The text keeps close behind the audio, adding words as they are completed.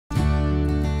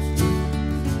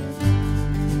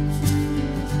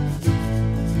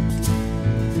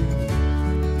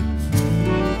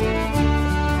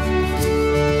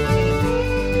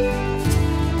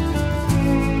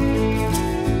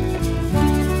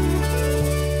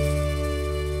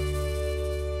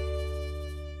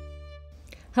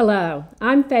Hello,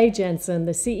 I'm Faye Jensen,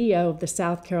 the CEO of the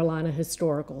South Carolina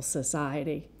Historical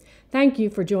Society. Thank you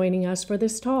for joining us for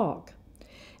this talk.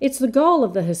 It's the goal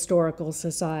of the Historical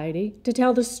Society to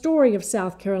tell the story of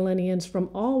South Carolinians from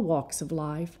all walks of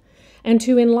life and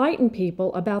to enlighten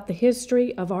people about the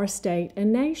history of our state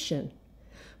and nation.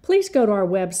 Please go to our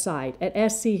website at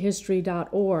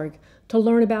schistory.org to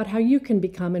learn about how you can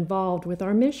become involved with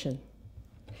our mission.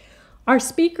 Our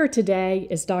speaker today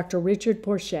is Dr. Richard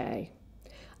Porcher.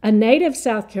 A native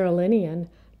South Carolinian,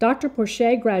 Dr.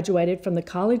 Porcher graduated from the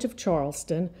College of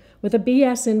Charleston with a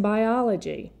BS in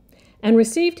biology and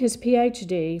received his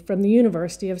PhD from the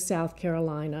University of South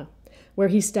Carolina, where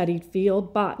he studied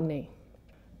field botany.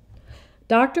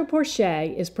 Dr.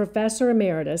 Porcher is Professor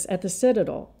Emeritus at the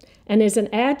Citadel and is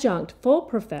an adjunct full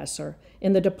professor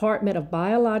in the Department of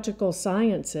Biological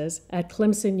Sciences at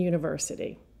Clemson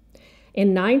University.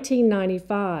 In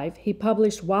 1995, he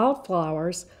published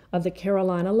Wildflowers of the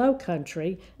Carolina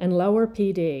Lowcountry and Lower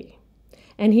PD,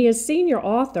 and he is senior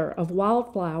author of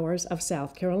Wildflowers of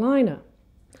South Carolina.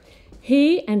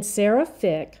 He and Sarah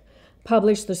Fick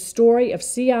published The Story of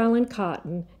Sea Island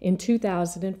Cotton in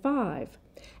 2005,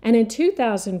 and in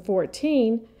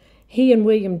 2014, he and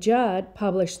William Judd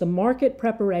published The Market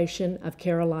Preparation of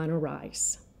Carolina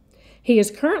Rice. He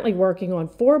is currently working on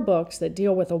 4 books that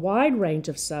deal with a wide range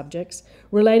of subjects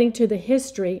relating to the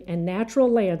history and natural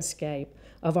landscape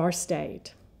of our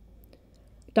state.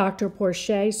 Dr.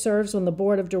 Porcher serves on the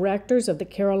board of directors of the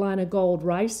Carolina Gold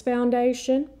Rice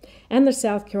Foundation and the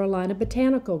South Carolina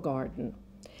Botanical Garden.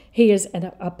 He is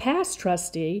a past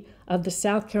trustee of the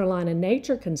South Carolina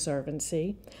Nature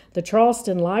Conservancy, the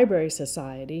Charleston Library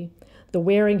Society, the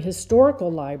Waring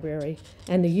Historical Library,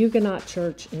 and the Huguenot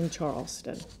Church in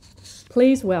Charleston.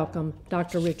 Please welcome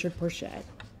Dr. Richard Porcher.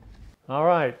 All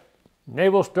right,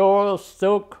 Naval Stores,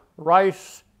 silk,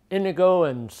 rice, indigo,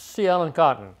 and sea island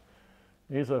cotton.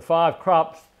 These are 5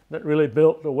 crops that really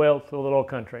built the wealth of the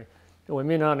Lowcountry. We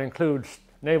may not include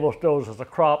Naval Stores as a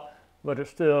crop, but it's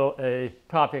still a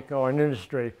topic or an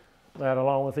industry that,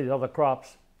 along with these other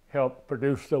crops, help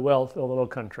produce the wealth of the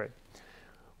Lowcountry.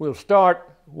 We'll start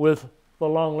with the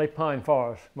longleaf pine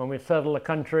forest. When we settled the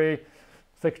country,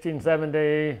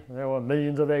 1670, there were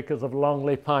millions of acres of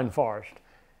longleaf pine forest.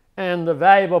 And the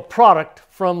valuable product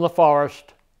from the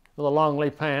forest, the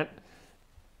longleaf plant,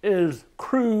 is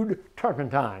crude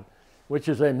turpentine, which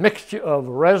is a mixture of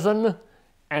resin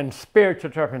and spiritual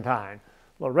turpentine.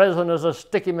 The resin is a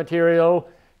sticky material,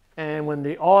 and when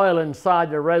the oil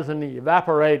inside the resin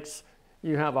evaporates,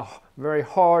 you have a very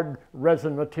hard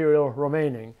resin material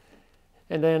remaining.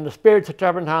 And then the spiritual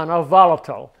turpentine are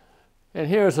volatile. And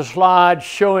here's a slide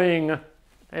showing a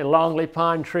longleaf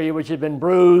pine tree which has been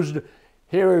bruised.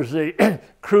 Here is the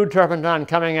crude turpentine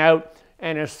coming out,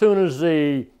 and as soon as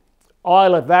the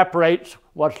oil evaporates,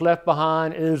 what's left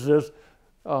behind is this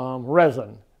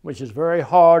resin, which is very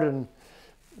hard, and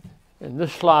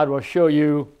this slide will show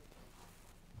you.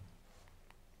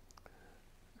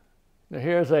 Now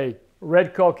here's a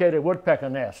red-cockaded woodpecker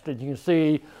nest, and you can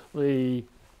see the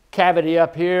cavity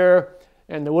up here,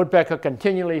 and the woodpecker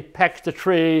continually pecks the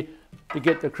tree to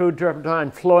get the crude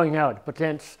turpentine flowing out,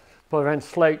 prevents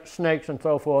snakes and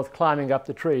so forth climbing up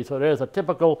the tree. So there's a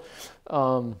typical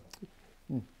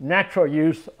natural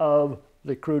use of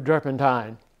the crude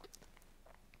turpentine.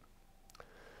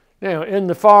 Now in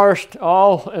the forest,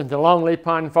 all in the longleaf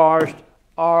pine forest,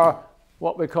 are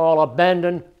what we call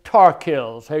abandoned tar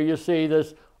kilns. Here you see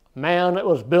this mound that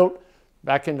was built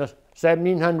back in the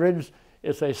 1700s.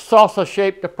 It's a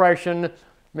saucer-shaped depression,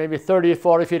 maybe 30 or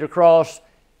 40 feet across,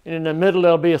 and in the middle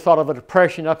there'll be a sort of a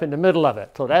depression up in the middle of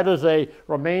it. So that is a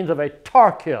remains of a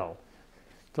tar kiln.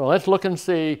 So let's look and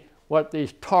see what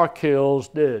these tar kilns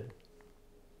did.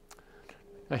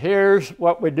 Now here's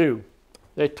what we do.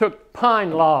 They took pine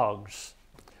logs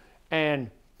and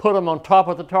put them on top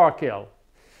of the tar kiln,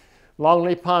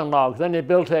 longleaf pine logs. Then they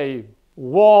built a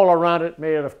wall around it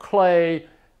made of clay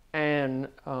and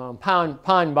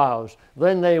pine boughs.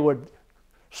 Then they would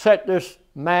set this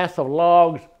mass of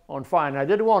logs on fire. Now, they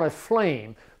didn't want a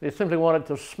flame. They simply wanted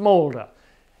to smolder.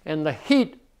 And the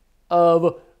heat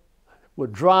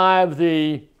would drive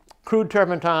the crude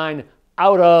turpentine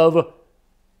out of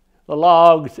the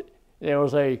logs. There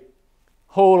was a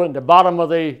hole in the bottom of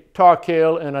the tar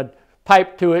kiln and a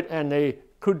pipe to it, and the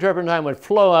crude turpentine would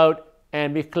flow out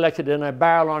and be collected in a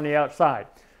barrel on the outside.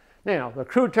 Now, the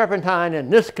crude turpentine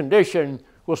in this condition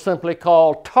was simply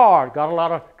called tar. It got a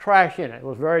lot of trash in it. It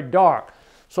was very dark.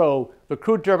 So the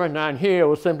crude turpentine here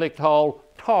was simply called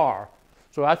tar.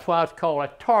 So that's why it's called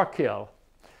a tar kiln.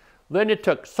 Then it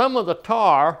took some of the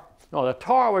tar, the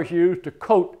tar was used to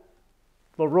coat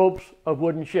the ropes of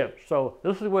wooden ships. So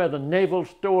this is where the Naval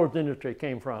Stores industry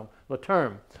came from, the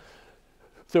term.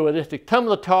 So they just come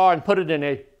the tar and put it in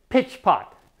a pitch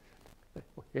pot.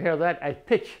 You hear that? A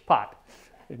pitch pot.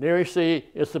 And there you see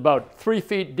it's about 3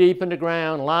 feet deep in the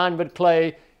ground, lined with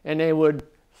clay, and they would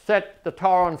set the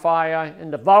tar on fire,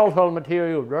 and the volatile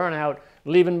material would burn out,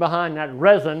 leaving behind that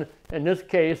resin. In this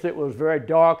case, it was very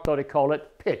dark, so they call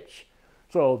it pitch.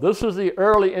 So this is the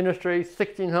early industry,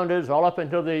 1600s, all up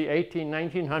until the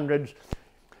 1900s.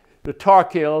 The tar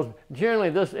kilns.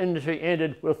 Generally, this industry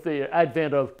ended with the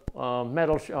advent of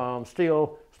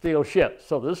steel ships.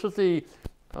 So this is the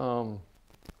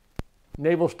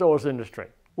Naval Stores industry.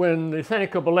 When the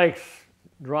Seneca Lakes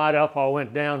dried up or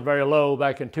went down very low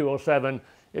back in 207,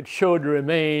 it showed the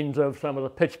remains of some of the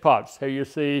pitch pots. Here you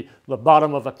see the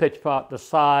bottom of a pitch pot, the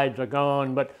sides are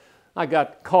gone, but I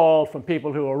got calls from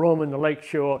people who were roaming the lake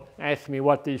shore asking me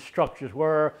what these structures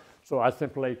were, so I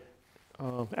simply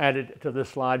added it to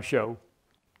this slideshow.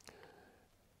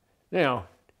 Now,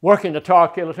 working the tar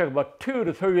kiln, it took about 2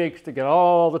 to 3 weeks to get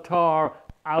all the tar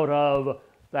out of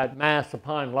that mass of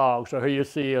pine logs. So here you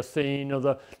see a scene of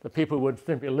the people who would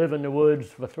simply live in the woods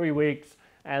for 3 weeks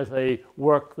as they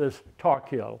work this tar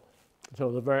kiln. So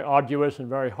it's a very arduous and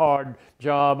very hard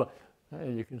job.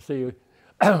 You can see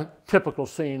a typical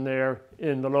scene there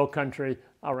in the Lowcountry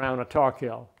around a tar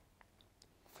kiln.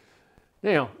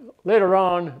 Now, later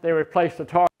on, they replaced the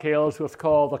tar kilns with what's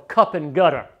called the cup and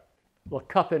gutter. The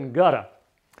cup and gutter.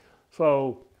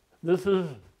 So this is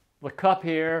the cup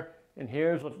here, and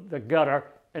here's the gutter,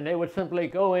 and they would simply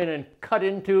go in and cut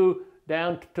into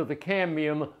down to the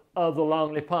cambium of the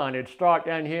longleaf pine. It'd start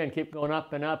down here and keep going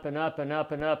up and up and up and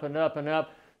up and up and up and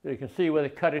up. You can see where they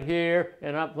cut it here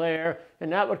and up there,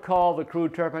 and that would cause the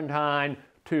crude turpentine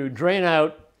to drain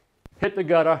out, hit the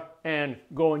gutter, and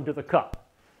go into the cup.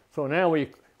 So now we're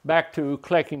back to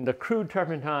collecting the crude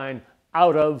turpentine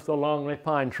out of the longleaf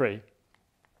pine tree.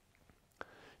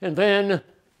 And then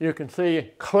you can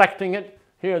see collecting it.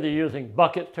 Here they're using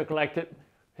buckets to collect it.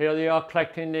 Here they are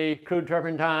collecting the crude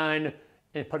turpentine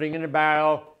and putting it in a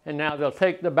barrel, and now they'll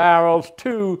take the barrels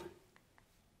to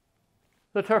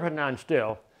the turpentine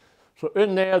still. So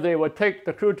in there they would take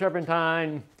the crude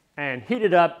turpentine and heat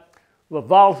it up. The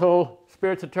volatile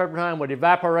spirits of turpentine would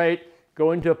evaporate,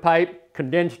 go into a pipe,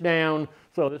 condense down.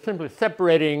 So they're simply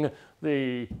separating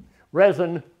the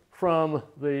resin from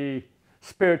the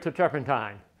spirits of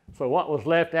turpentine. So what was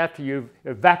left after you've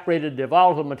evaporated the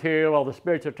volatile material or the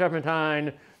spirits of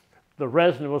turpentine, the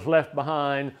resin was left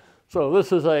behind. So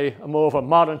this is a more of a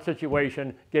modern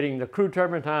situation, getting the crude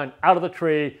turpentine out of the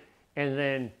tree and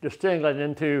then distilling it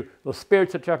into the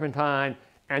spirits of turpentine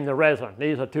and the resin.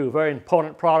 These are 2 very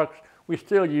important products. We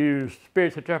still use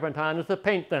spirits of turpentine as a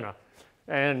paint thinner.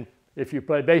 And if you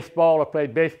play baseball or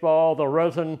played baseball, the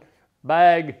resin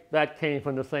bag, that came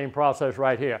from the same process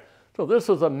right here. So this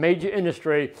was a major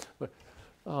industry for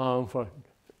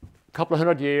a couple of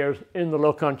 100 years in the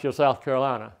Lowcountry of South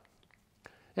Carolina.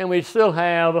 And we still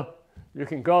have, you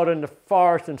can go out in the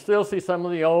forest and still see some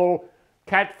of the old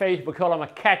catface, we call them a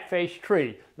catface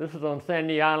tree. This is on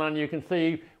Sandy Island. You can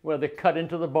see where they cut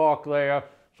into the bark there.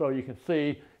 So you can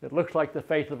see it looks like the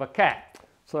face of a cat.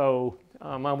 So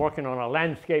I'm working on a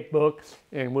landscape book,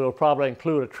 and we'll probably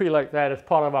include a tree like that as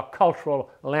part of our cultural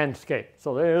landscape.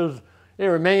 So there's the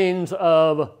remains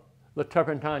of the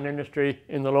turpentine industry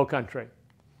in the Lowcountry.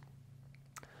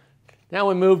 Now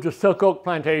we move to Silk Oak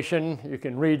Plantation. You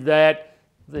can read that.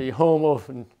 The home of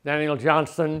Daniel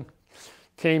Johnston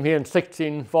came here in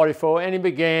 1644, and he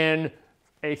began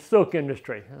a silk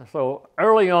industry. So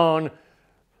early on,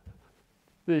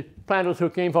 the planters who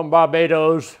came from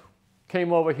Barbados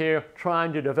came over here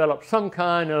trying to develop some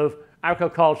kind of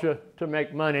agriculture to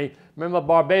make money. Remember,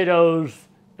 Barbados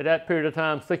at that period of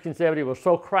time, 1670, was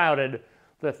so crowded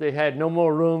that they had no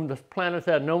more room, the planters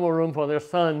had no more room for their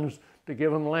sons to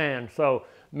give them land. So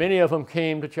many of them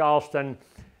came to Charleston,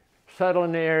 settled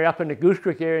in the area, up in the Goose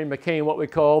Creek area, and became what we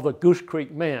call the Goose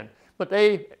Creek men. But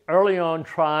they early on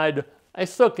tried a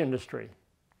silk industry.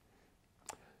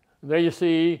 There you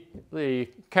see the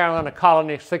Carolina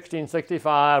colony,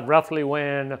 1665, roughly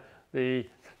when the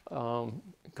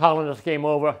colonists came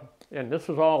over, and this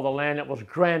was all the land that was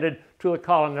granted to the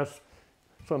colonists.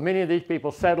 So many of these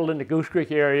people settled in the Goose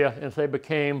Creek area, and so they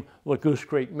became the Goose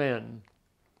Creek men.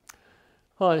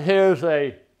 Here's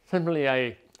simply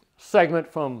a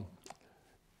segment from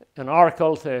an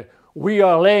article to, "We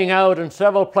are laying out in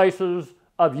several places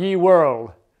of ye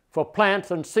world, for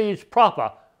plants and seeds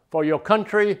proper, for your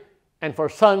country, and for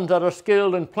sons that are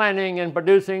skilled in planting and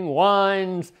producing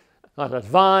wines, that's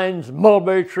vines,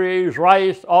 mulberry trees,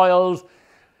 rice, oils,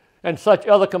 and such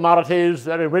other commodities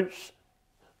that enrich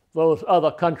those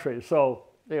other countries. So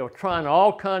they were trying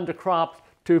all kinds of crops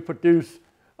to produce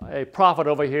a profit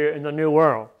over here in the New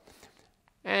World.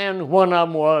 And one of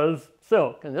them was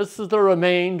silk. And this is the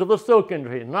remains of the silk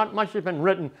industry. Not much has been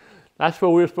written. That's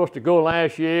where we were supposed to go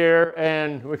last year,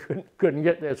 and we couldn't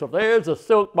get there. So there's a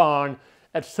silk barn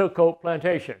at Silk Oak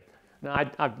Plantation. Now,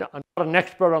 I'm not an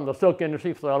expert on the silk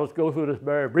industry, so I'll just go through this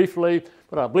very briefly,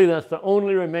 but I believe that's the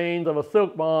only remains of a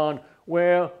silk barn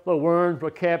where the worms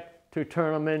were kept to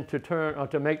turn them into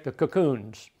to make the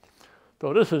cocoons.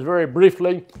 So this is very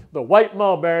briefly, the white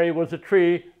mulberry was a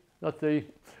tree that the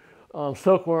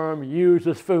silkworm used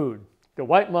as food. The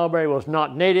white mulberry was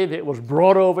not native, it was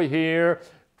brought over here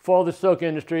for the silk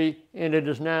industry, and it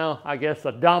is now, I guess,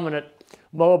 the dominant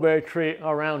mulberry tree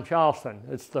around Charleston.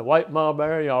 It's the white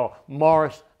mulberry, or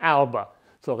Morris alba.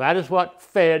 So that is what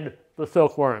fed the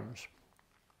silkworms.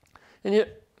 And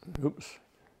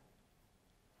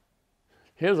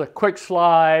here's a quick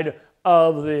slide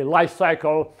of the life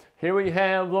cycle. Here we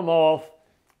have the moth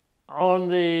on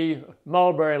the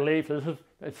mulberry leaf. This is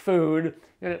its food,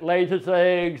 and it lays its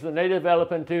eggs, and they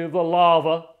develop into the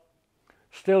larva,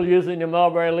 still using the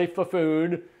mulberry leaf for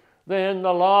food. Then the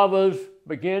larvas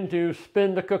begin to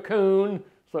spin the cocoon.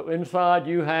 So inside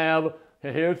you have,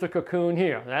 and here's the cocoon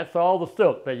here. That's all the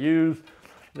silk they use.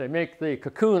 They make the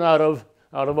cocoon out of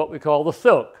what we call the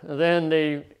silk. And then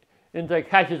the insect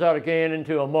hatches out again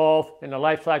into a moth, and the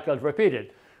life cycle is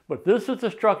repeated. But this is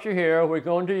the structure here we're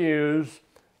going to use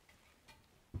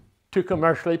to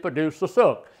commercially produce the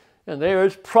silk. And there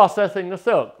is processing the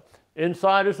silk.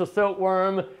 Inside is the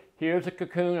silkworm. Here's the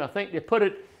cocoon. I think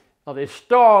they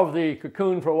starve the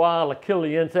cocoon for a while to kill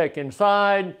the insect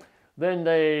inside. Then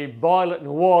they boil it in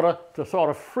water to sort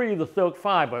of free the silk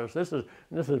fibers. This is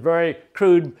very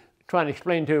crude trying to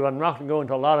explain to you. I'm not going to go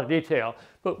into a lot of detail.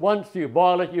 But once you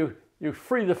boil it, you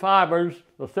free the fibers,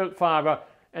 the silk fiber,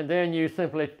 and then you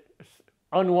simply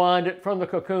unwind it from the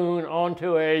cocoon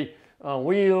onto a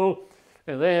wheel,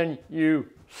 and then you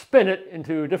spin it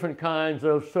into different kinds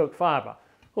of silk fiber.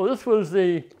 Well, this was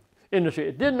the industry.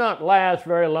 It did not last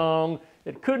very long.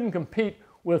 It couldn't compete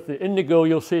with the indigo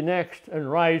you'll see next, and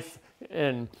rice,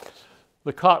 and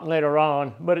the cotton later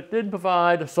on, but it did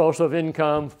provide a source of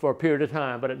income for a period of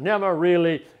time, but it never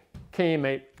really became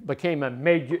a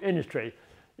major industry,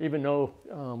 even though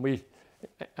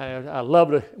I love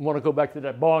to want to go back to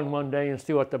that barn one day and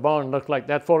see what the barn looked like.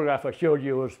 That photograph I showed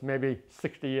you was maybe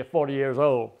 60 or 40 years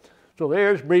old. So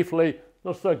there's briefly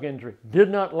the silk industry. Did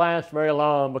not last very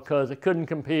long because it couldn't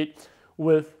compete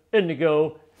with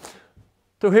indigo.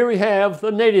 So here we have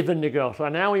the native indigo. So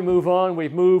now we move on.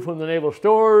 We've moved from the Naval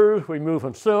Stores, we move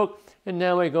from silk, and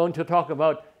now we're going to talk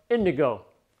about indigo.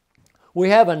 We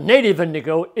have a native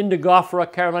indigo,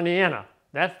 Indigofera caroliniana.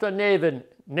 That's the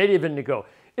native indigo.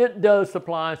 It does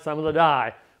supply some of the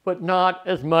dye, but not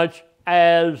as much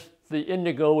as the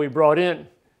indigo we brought in.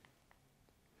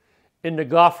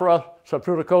 Indigofera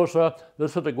subtruticosa,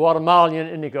 this is the Guatemalan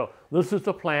indigo. This is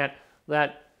the plant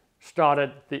that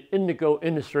started the indigo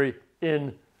industry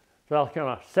in South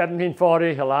Carolina.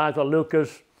 1740, Eliza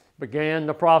Lucas began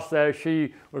the process.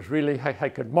 She was really,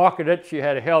 could market it. She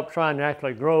had help trying to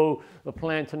actually grow the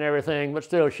plants and everything, but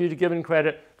still she's given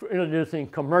credit for introducing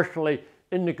commercially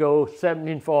indigo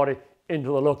 1740 into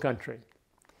the Lowcountry.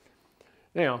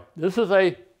 Now, this is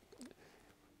a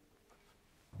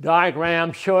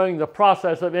diagram showing the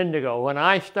process of indigo. When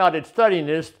I started studying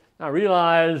this, I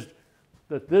realized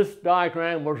that this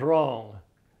diagram was wrong.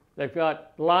 They've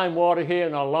got lime water here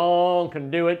and a long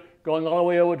conduit going all the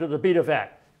way over to the beta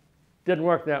vat. Didn't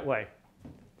work that way.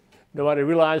 Nobody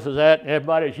realizes that.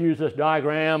 Everybody's used this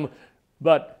diagram,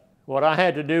 but what I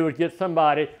had to do was get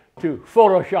somebody to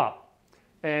Photoshop.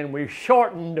 And we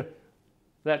shortened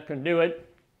that conduit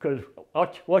because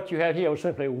what you had here was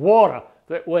simply water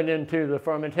that went into the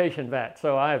fermentation vat.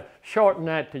 So I've shortened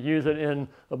that to use it in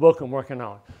the book I'm working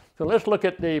on. So let's look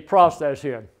at the process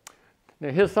here. Now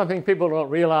here's something people don't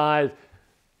realize.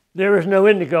 There is no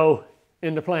indigo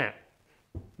in the plant.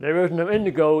 There is no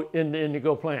indigo in the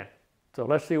indigo plant. So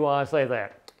let's see why I say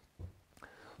that.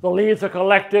 The leaves are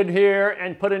collected here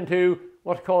and put into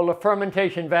what's called a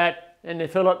fermentation vat, and they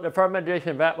fill up the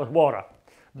fermentation vat with water.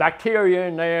 Bacteria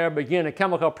in there begin a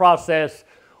chemical process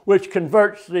which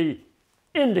converts the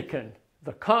indican.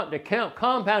 The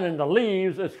compound in the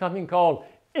leaves is something called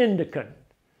indican.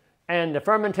 And the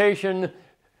fermentation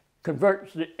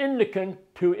converts the indican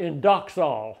to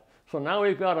indoxal. So now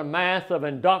we've got a mass of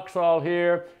indoxal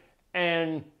here,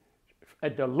 and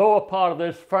at the lower part of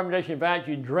this fermentation vat,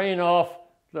 you drain off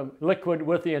the liquid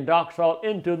with the indoxal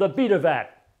into the beta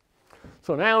vat.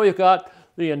 So now we've got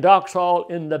the indoxal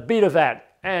in the beta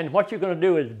vat. And what you're going to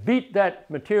do is beat that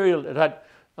material, that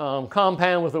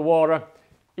compound with the water.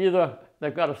 Either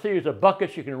they've got a series of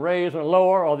buckets you can raise and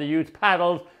lower, or they use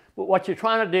paddles. But what you're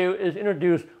trying to do is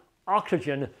introduce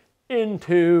oxygen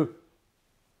into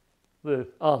the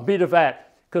beta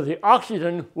vat, because the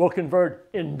oxygen will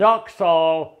convert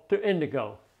indoxal to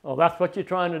indigo. Well, that's what you're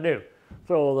trying to do.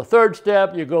 So the third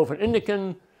step, you go from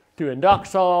indican to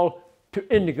indoxal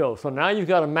to indigo. So now you've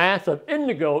got a mass of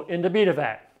indigo in the beta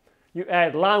vat. You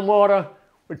add lime water,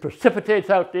 which precipitates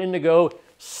out the indigo,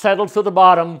 settles to the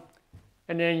bottom,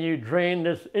 and then you drain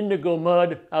this indigo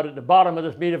mud out at the bottom of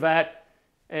this beta vat,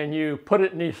 and you put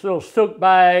it in these little silk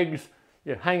bags.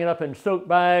 You hang it up in silk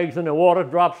bags, and the water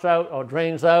drops out or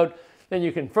drains out. Then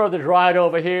you can further dry it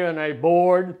over here on a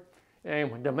board.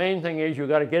 And the main thing is you've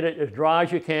got to get it as dry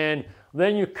as you can.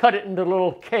 Then you cut it into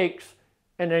little cakes,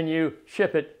 and then you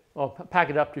ship it or pack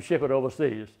it up to ship it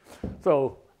overseas.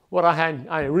 So what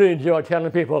I really enjoy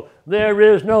telling people, there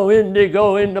is no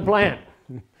indigo in the plant.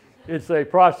 It's a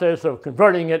process of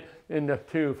converting it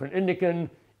from indican,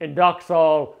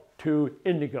 indoxal to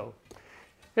indigo.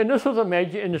 And this was a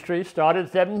major industry, started in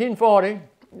 1740,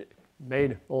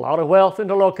 made a lot of wealth in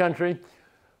the Lowcountry,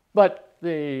 but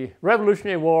the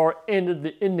Revolutionary War ended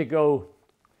the indigo,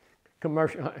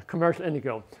 commercial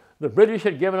indigo. The British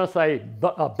had given us a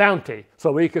bounty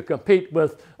so we could compete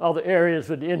with other areas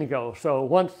with the indigo. So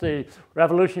once the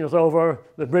revolution was over,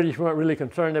 the British weren't really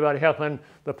concerned about helping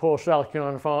the poor South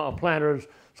Carolina planters,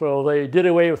 so they did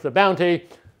away with the bounty.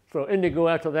 So indigo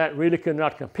after that really could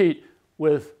not compete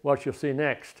with what you'll see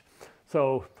next.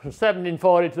 So from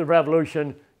 1740 to the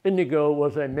revolution, indigo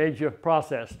was a major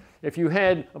process. If you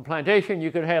had a plantation, you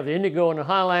could have the indigo in the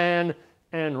highland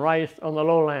and rice on the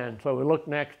lowland. So we look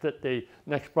next at the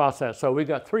next process. So we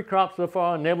got 3 crops so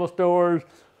far: Naval Stores,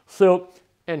 silk,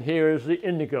 and here's the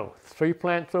indigo. 3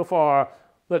 plants so far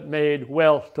that made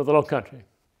wealth to the Lowcountry.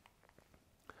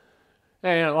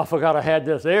 And I forgot I had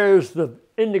this. There's the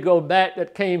indigo vat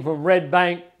that came from Red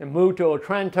Bank and moved to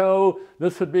Otranto.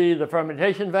 This would be the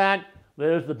fermentation vat.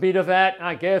 There's the beta vat.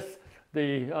 I guess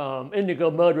the indigo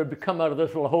mud would come out of this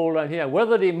little hole down here.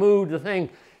 Whether they moved the thing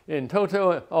in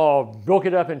toto or broke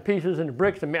it up in pieces into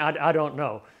bricks, I don't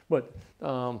know. But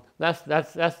that's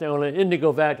the only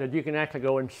indigo vat that you can actually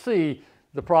go and see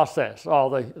the process, or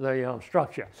the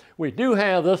structure. We do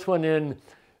have this one in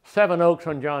Seven Oaks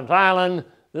on Johns Island.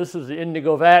 This is the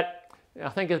indigo vat. I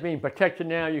think it's being protected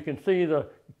now. You can see the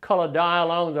colored dye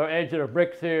along the edge of the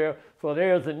bricks here. So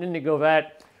there's an indigo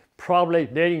vat, probably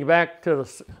dating back to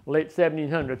the late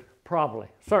 1700s, probably,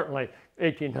 certainly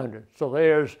 1800. So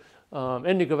there's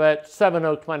indigo vat, Seven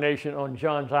Oaks Plantation on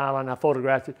Johns Island. I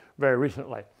photographed it very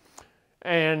recently.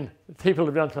 And people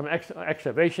have done some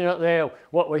excavation out there.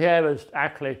 What we have is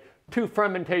actually 2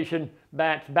 fermentation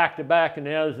vats back to back, and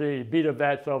there's the beta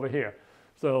vats over here.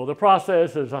 So the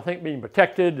process is, I think, being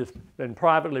protected. It's been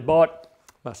privately bought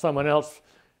by someone else.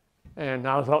 And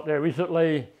I was out there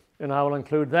recently, and I will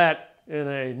include that in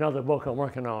another book I'm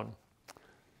working on.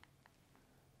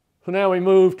 So now we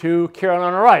move to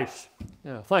Carolina rice.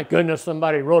 Now, thank goodness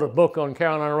somebody wrote a book on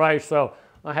Carolina rice, so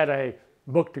I had a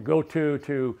book to go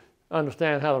to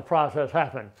understand how the process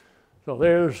happened. So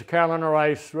there's Carolina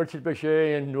rice, Richard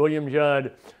Bechet and William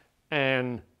Judd,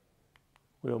 and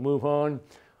we'll move on.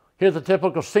 Here's a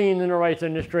typical scene in the rice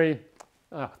industry.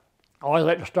 I always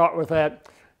like to start with that.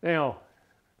 Now,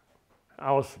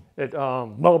 I was at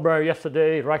Mulberry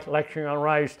yesterday lecturing on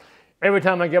rice. Every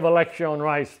time I give a lecture on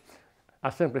rice, I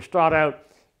simply start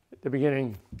out at the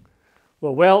beginning.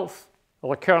 The wealth of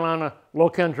the Carolina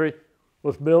Lowcountry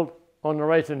was built on the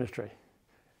rice industry.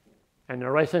 And the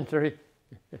rice industry,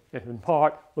 in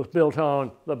part, was built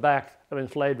on the backs of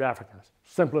enslaved Africans.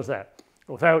 Simple as that.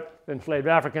 Without enslaved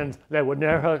Africans, there would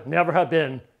never have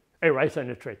been a rice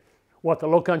industry. What the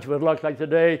Lowcountry would look like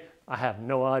today, I have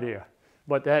no idea.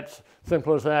 But that's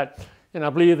simple as that. And I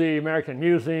believe the American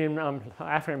Museum,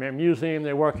 African American Museum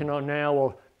they're working on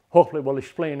now hopefully will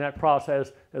explain that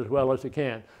process as well as it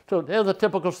can. So there's a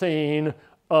typical scene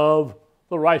of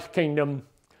the Rice Kingdom.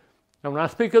 And when I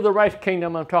speak of the Rice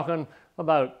Kingdom, I'm talking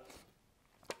about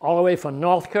all the way from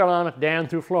North Carolina down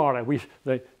through Florida.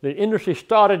 The industry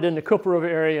started in the Cooper River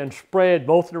area and spread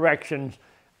both directions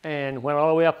and went all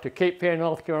the way up to Cape Fear,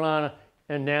 North Carolina,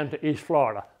 and down to East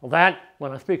Florida. Well,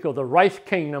 when I speak of the Rice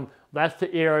Kingdom, that's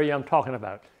the area I'm talking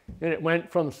about. And it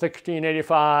went from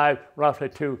 1685 roughly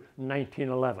to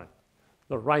 1911,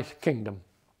 the Rice Kingdom.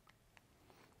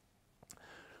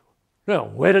 Now,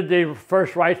 where did the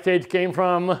first rice seeds came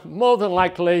from? More than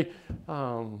likely,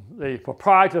 the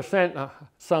proprietor sent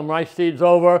some rice seeds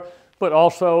over But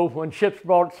also, when ships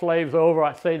brought slaves over,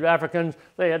 enslaved Africans,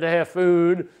 they had to have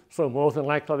food, so more than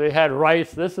likely they had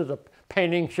rice. This is a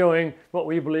painting showing what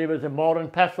we believe is a modern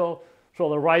pestle. So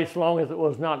the rice, as long as it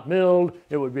was not milled,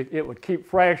 it would keep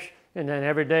fresh, and then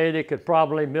every day they could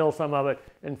probably mill some of it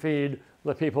and feed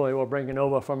the people they were bringing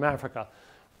over from Africa.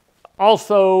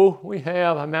 Also, we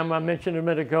have, I remember I mentioned a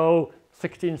minute ago,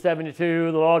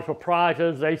 1672, the large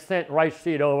proprietors, they sent rice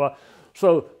seed over.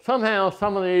 So somehow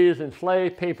some of these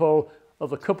enslaved people of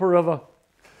the Cooper River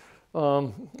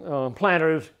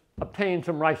planters obtained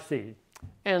some rice seed.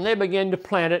 And they began to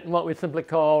plant it in what we simply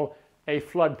call a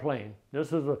floodplain.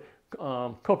 This is the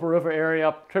Cooper River area,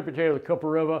 up tributary of the Cooper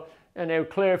River, and they would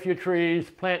clear a few trees,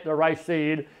 plant the rice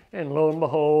seed, and lo and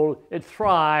behold, it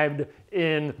thrived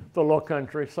in the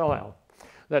Lowcountry soil.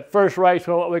 That first rice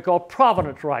was what we call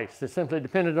Providence rice. It simply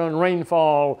depended on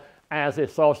rainfall as a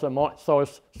source of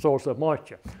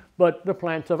moisture. But the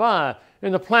plant survived.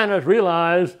 And the planters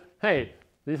realized, hey,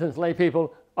 these enslaved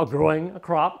people are growing a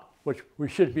crop which we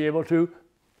should be able to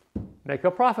make a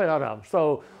profit out of.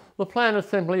 So the planters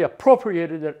simply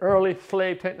appropriated an early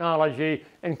slave technology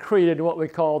and created what we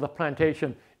call the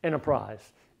plantation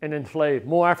enterprise and enslaved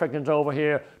more Africans over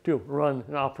here to run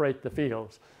and operate the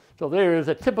fields. So there is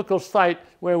a typical site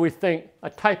where we think a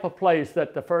type of place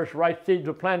that the first rice seeds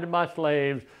were planted by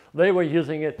slaves. They were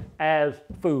using it as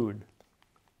food.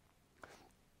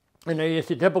 And there you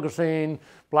see a typical scene,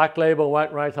 black label,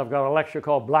 white rice. I've got a lecture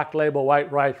called Black Label,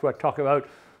 White Rice, where I talk about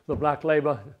the black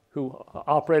labor who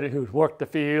operated, who worked the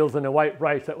fields, and the white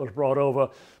rice that was brought over.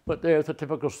 But there's a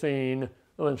typical scene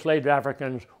of enslaved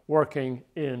Africans working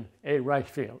in a rice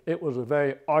field. It was a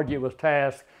very arduous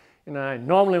task. And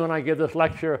normally when I give this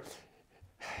lecture,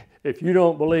 if you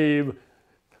don't believe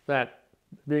that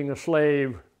being a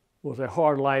slave was a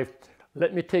hard life,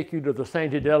 let me take you to the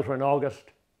Sandy Delta in August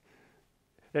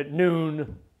at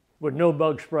noon with no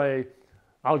bug spray.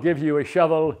 I'll give you a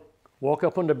shovel, walk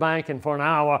up on the bank, and for an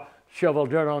hour shovel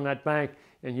dirt on that bank,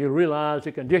 and you realize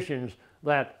the conditions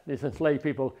that these enslaved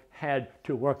people had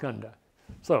to work under.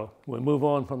 So we'll move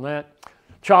on from that.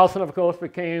 Charleston, of course,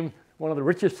 became one of the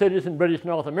richest cities in British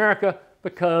North America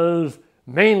because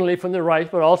mainly from the rice,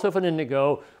 but also from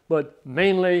indigo, but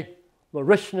mainly the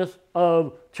richness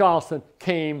of Charleston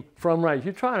came from rice.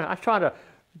 I try to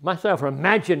myself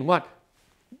imagine what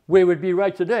we would be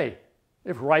right today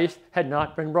if rice had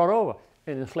not been brought over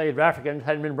and enslaved Africans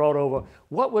hadn't been brought over.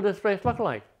 What would this place look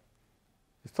like?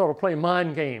 You sort of play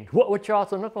mind games. What would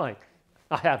Charleston look like?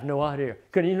 I have no idea.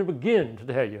 Couldn't even begin to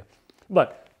tell you.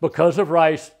 But because of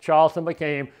rice, Charleston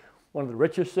became one of the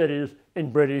richest cities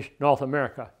in British North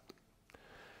America.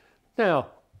 Now,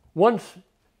 once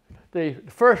the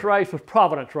first rice was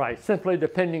Providence rice, simply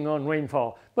depending on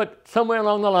rainfall. But somewhere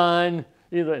along the line,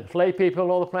 either enslaved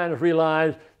people or the planters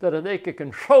realized that if they could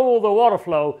control the water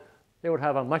flow, they would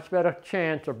have a much better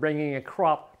chance of bringing a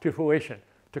crop to fruition,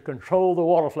 to control the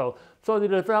water flow. So they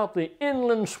developed the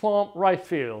inland swamp rice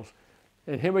fields.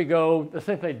 And here we go, they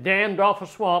simply dammed off a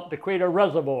swamp to create a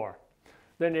reservoir.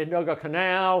 Then they dug a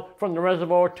canal from the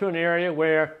reservoir to an area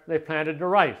where they planted the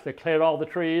rice. They cleared all the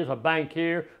trees, a bank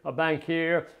here,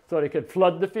 so they could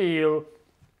flood the field.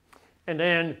 And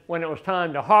then when it was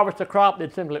time to harvest the crop,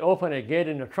 they'd simply open a gate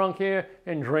in the trunk here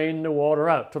and drain the water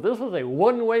out. So this was a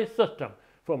one-way system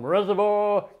from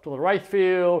reservoir to the rice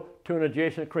field to an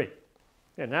adjacent creek.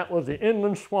 And that was the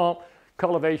inland swamp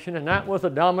cultivation, and that was the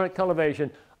dominant cultivation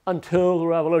until the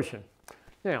Revolution.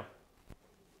 Now,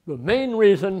 the main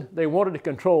reason they wanted to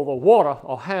control the water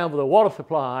or have the water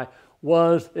supply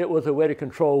was it was a way to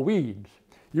control weeds.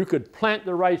 You could plant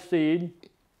the rice seed,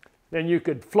 then you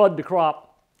could flood the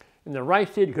crop, and the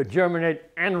rice seed could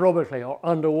germinate anaerobically or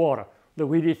underwater. The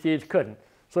weedy seeds couldn't.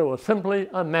 So it was simply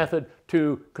a method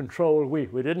to control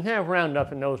weed. We didn't have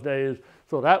Roundup in those days,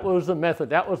 so that was the method.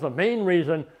 That was the main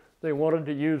reason they wanted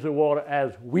to use the water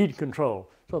as weed control.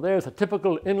 So there's a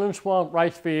typical inland swamp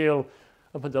rice field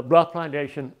of the bluff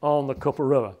plantation on the Cooper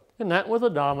River. And that was a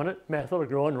dominant method of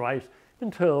growing rice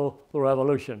until the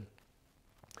Revolution.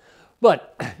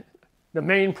 But the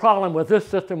main problem with this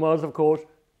system was, of course,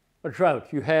 a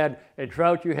drought. You had a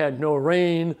drought, you had no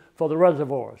rain for the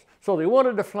reservoirs. So they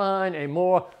wanted to find a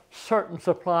more certain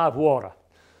supply of water.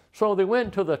 So they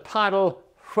went to the tidal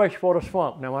freshwater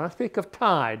swamp. Now when I speak of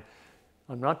tide,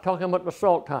 I'm not talking about the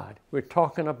salt tide. We're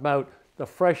talking about the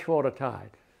freshwater tide.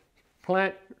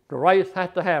 The rice has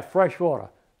to have fresh water.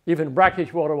 Even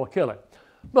brackish water will kill it.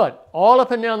 But all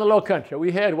up and down the low country,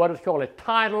 we had what is called a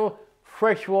tidal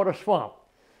freshwater swamp.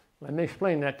 Let me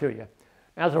explain that to you.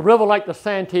 As a river like the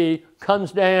Santee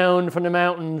comes down from the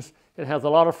mountains, it has a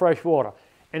lot of fresh water,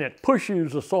 and it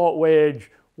pushes the salt wedge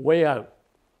way out.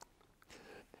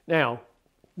 Now,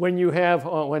 when you have,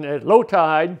 when at low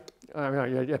tide,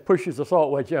 it pushes the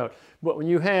salt wedge out. But when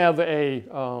you have a,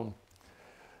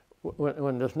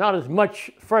 when there's not as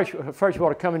much fresh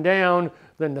water coming down,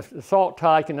 then the salt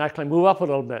tide can actually move up a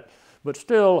little bit. But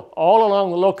still, all along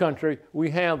the Lowcountry,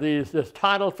 we have this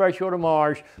tidal freshwater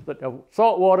marsh that the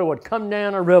salt water would come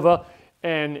down a river,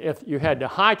 and if you had the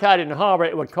high tide in the harbor,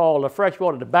 it would cause the fresh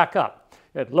water to back up.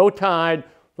 At low tide,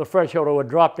 the freshwater would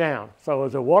drop down. So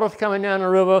as the water's coming down the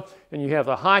river and you have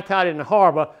the high tide in the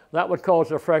harbor, that would cause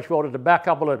the freshwater to back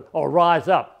up a little or rise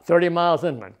up 30 miles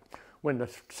inland. When the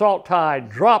salt tide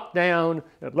dropped down,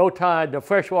 at low tide, the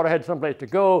freshwater had someplace to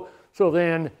go, so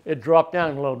then it dropped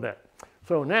down a little bit.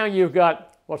 So now you've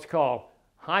got what's called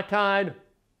high tide,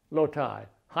 low tide,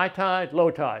 high tide,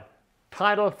 low tide.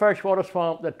 Tidal freshwater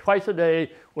swamp that twice a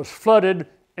day was flooded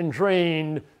and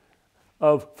drained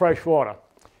of fresh water.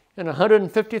 And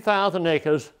 150,000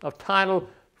 acres of tidal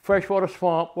freshwater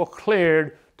swamp were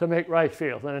cleared to make rice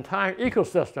fields. An entire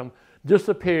ecosystem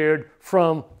disappeared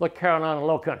from the Carolina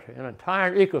Lowcountry. An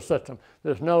entire ecosystem.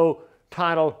 There's no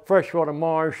tidal freshwater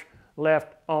marsh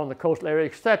left on the coastal area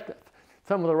except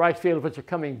some of the rice fields which are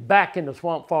coming back into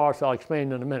swamp forests. I'll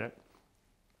explain in a minute.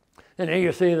 And here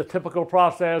you see the typical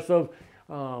process of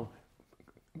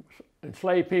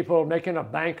enslaved people making a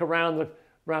bank around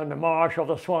the marsh, or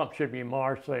the swamp should be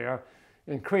marsh there,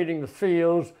 and creating the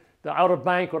fields. The outer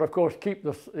bank would, of course, keep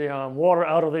the water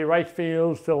out of the rice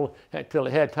fields till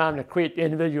they had time to create the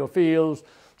individual fields.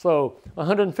 So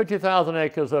 150,000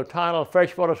 acres of tidal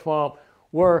freshwater swamp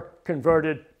were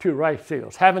converted to rice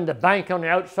fields. Having the bank on the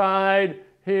outside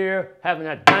here, having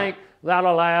that bank, that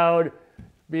allowed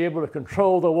be able to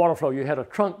control the water flow. You had a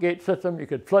trunk gate system. You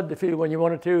could flood the field when you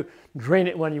wanted to, drain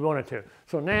it when you wanted to.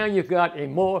 So now you've got a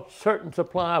more certain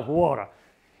supply of water.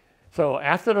 So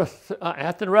after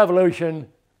the Revolution,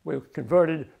 we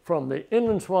converted from the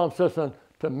inland swamp system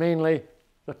to mainly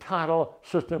the tidal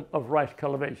system of rice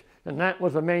cultivation. And that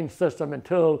was the main system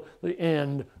until the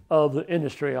end of the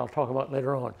industry I'll talk about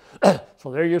later on.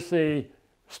 So there you see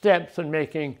steps in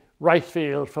making rice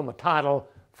fields from a tidal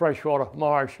freshwater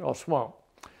marsh or swamp.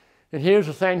 And here's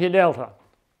the Sandy Delta.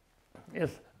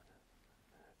 It's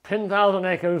 10,000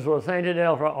 acres of the Sandy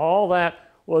Delta. All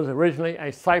that was originally a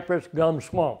cypress gum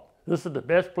swamp. This is the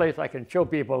best place I can show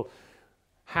people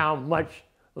how much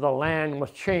the land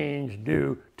was changed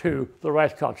due to the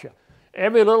rice culture.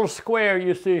 Every little square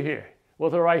you see here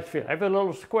was a rice field. Every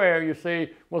little square you see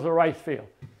was a rice field.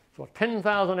 So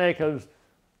 10,000 acres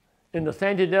in the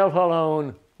Sandy Delta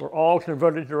alone were all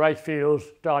converted to rice fields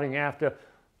starting after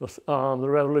the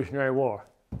Revolutionary War.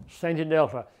 Sandy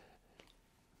Delta.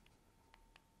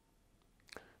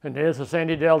 And there's the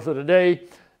Sandy Delta today.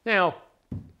 Now,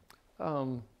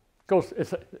 the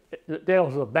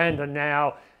Delta is abandoned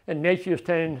now, and nature is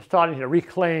starting to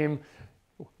reclaim.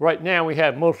 Right now we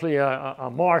have mostly a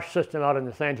marsh system out in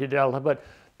the Sandy Delta, but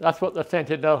that's what the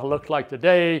Sandy Delta looks like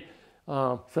today.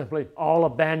 Simply all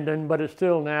abandoned, but it's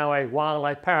still now a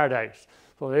wildlife paradise.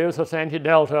 So there's the Sandy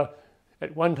Delta.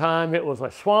 At one time it was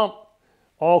a swamp,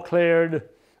 all cleared,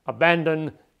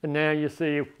 abandoned, and now you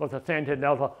see what the Sandy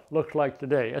Delta looks like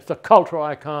today. It's a cultural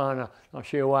icon. I'll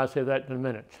show you why I say that in a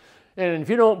minute. And if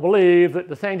you don't believe that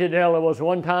the Sandy Delta was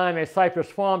one time a cypress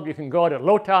swamp, you can go out at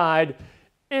low tide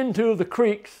into the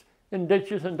creeks and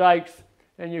ditches and dikes,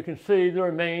 and you can see the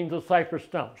remains of cypress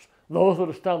stumps. Those are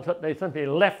the stumps that they simply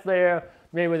left there.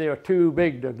 Maybe they were too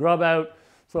big to grub out.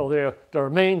 So there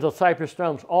remains of cypress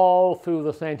stumps all through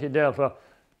the Sandy Delta,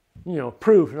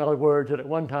 proof, in other words, that at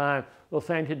one time the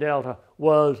Sandy Delta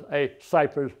was a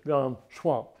cypress gum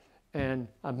swamp. And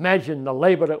imagine the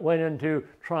labor that went into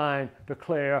trying to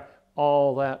clear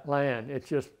all that land. It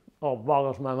just all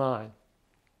boggles my mind.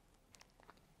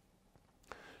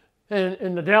 And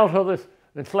in the Delta, this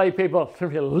enslaved people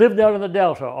simply lived out in the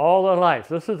Delta all their life.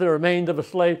 This is the remains of a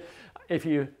slave. If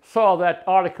you saw that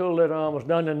article that was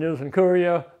done in News and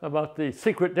Courier about the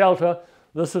secret Delta,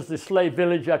 this is the slave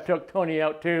village I took Tony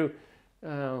out to.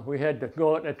 We had to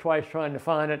go out there twice trying to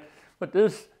find it. But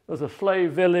this was a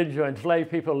slave village, and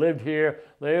enslaved people lived here.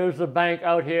 There's the bank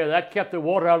out here. That kept the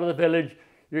water out of the village.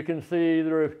 You can see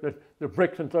the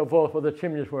bricks and so forth where the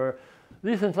chimneys were.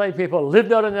 These enslaved people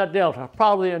lived out in that Delta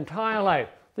probably their entire life.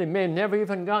 They may have never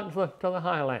even gotten to the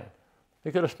highland.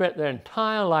 They could have spent their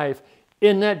entire life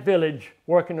in that village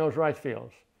working those rice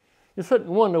fields. You sit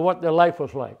and wonder what their life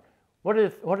was like. What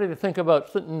did they think about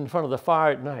sitting in front of the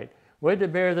fire at night? Where did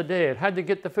they bury the dead? How did they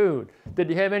get the food? Did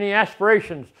they have any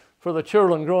aspirations for the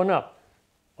children growing up?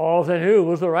 All they knew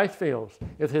was the rice fields.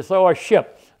 If they saw a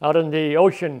ship out in the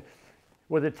ocean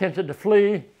where they tempted to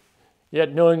flee,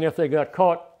 yet knowing if they got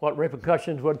caught, what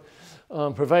repercussions would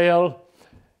prevail.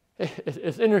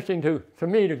 it's interesting to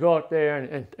me to go out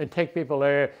there and take people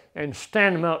there and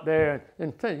stand them out there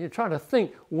and you're trying to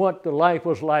think what the life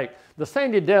was like. The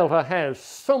Sandy Delta has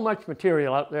so much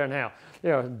material out there now.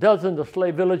 There are dozens of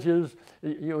slave villages.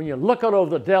 When you look out over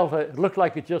the Delta, it looks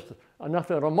like it's just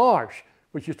nothing but a marsh.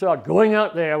 But you start going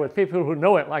out there with people who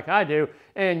know it like I do,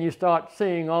 and you start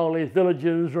seeing all these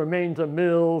villages, remains of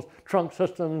mills, trunk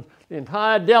systems. The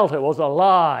entire Delta was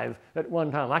alive at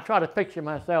one time. I try to picture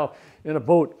myself in a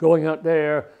boat going out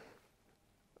there,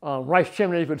 rice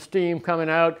chimneys with steam coming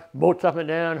out, boats up and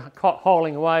down,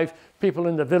 hauling rice, people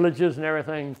in the villages and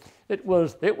everything. It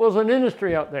was an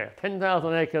industry out there,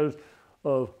 10,000 acres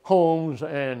of homes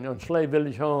and slave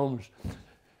village homes.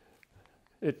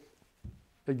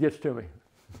 It gets to me.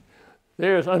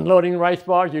 There's unloading rice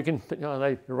bars.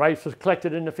 The rice was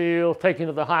collected in the field, taken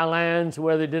to the highlands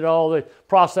where they did all the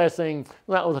processing.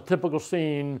 That was a typical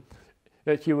scene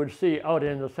that you would see out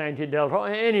in the Sandy Delta or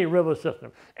any river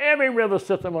system. Every river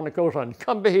system on the coastline,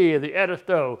 Combahee, the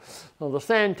Edisto, the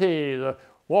Santee, the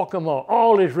Waccamaw,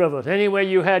 all these rivers. Anywhere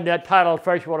you had that tidal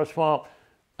freshwater swamp,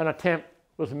 an attempt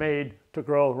was made to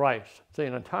grow rice. See,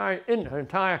 an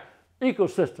entire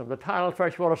ecosystem, the tidal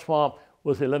freshwater swamp,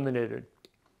 was eliminated.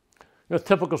 The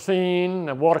typical scene,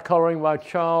 a watercoloring by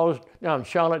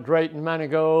Charlotte Drayton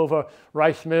Manigault, a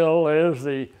rice mill. There's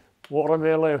the water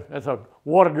mill. It's a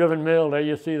water-driven mill. There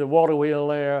you see the water wheel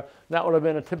there. That would have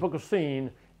been a typical scene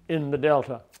in the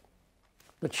Delta.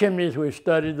 The chimneys we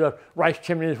studied, the rice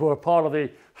chimneys were part of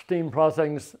the steam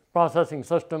processing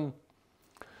system.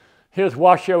 Here's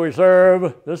Washoe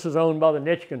Reserve. This is owned by the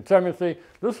Nature Conservancy.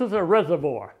 This is a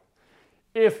reservoir.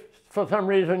 If for some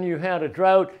reason you had a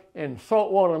drought and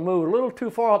salt water moved a little too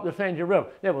far up the Sandy River,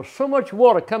 there was so much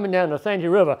water coming down the Sandy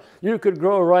River, you could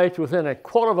grow rice within a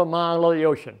quarter of a mile of the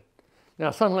ocean.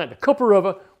 Now, something like the Cooper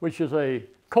River, which is a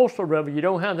coastal river, you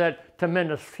don't have that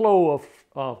tremendous flow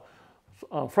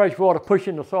of fresh water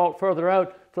pushing the salt further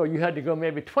out, so you had to go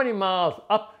maybe 20 miles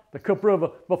up the Cooper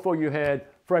River before you had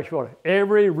fresh water.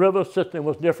 Every river system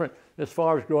was different as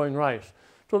far as growing rice.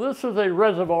 So this is a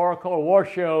reservoir called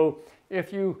Washoe.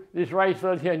 If these rice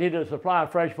fields here needed a supply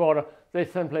of fresh water, they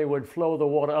simply would flow the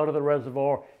water out of the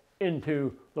reservoir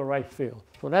into the rice field.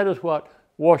 So that is what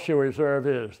Washoe Reserve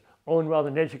is, owned by the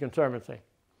Nature Conservancy.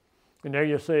 And there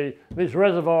you see these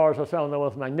reservoirs are some of the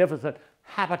most magnificent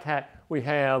habitat we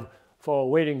have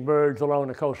for wading birds along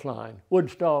the coastline,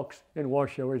 woodstocks in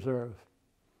Washoe Reserve.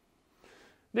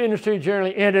 The industry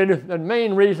generally ended. The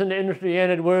main reason the industry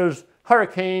ended was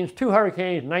hurricanes, two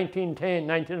hurricanes, 1910,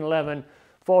 1911,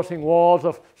 forcing walls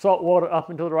of salt water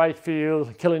up into the rice fields,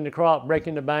 killing the crop,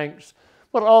 breaking the banks.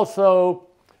 But also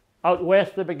out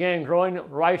west, they began growing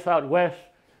rice out west,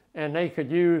 and they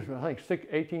could use, I think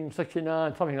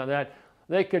 1869, something like that,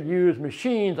 they could use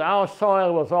machines. Our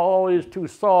soil was always too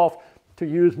soft to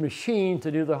use machines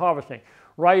to do the harvesting.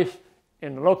 Rice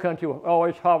in the Lowcountry was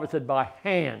always harvested by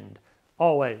hand,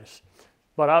 always.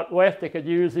 But out west, they could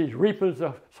use these reapers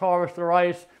to harvest the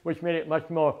rice, which made it much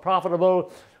more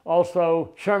profitable.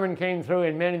 Also, Sherman came through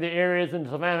in many of the areas in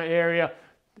the Savannah area,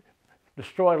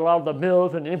 destroyed a lot of the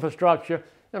mills and infrastructure,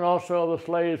 and also the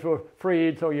slaves were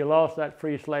freed, so you lost that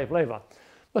free slave labor.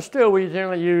 But still, we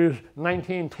generally use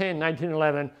 1910,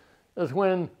 1911 as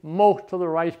when most of the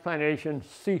rice plantations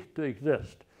ceased to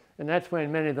exist. And that's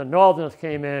when many of the Northerners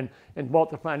came in and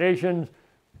bought the plantations.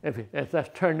 That's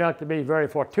turned out to be very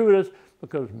fortuitous,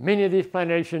 because many of these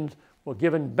plantations were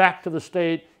given back to the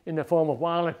state in the form of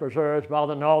wildlife preserves by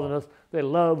the Northerners. They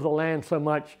loved the land so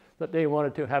much that they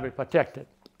wanted to have it protected.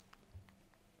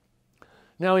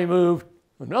 Now we move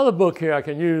to another book here I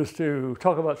can use to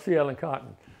talk about sea island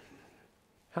cotton.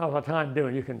 How's our time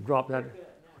doing? You can drop that.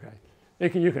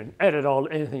 Okay. You can edit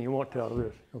anything you want to out of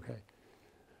this. Okay.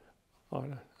 All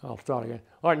right, I'll start again.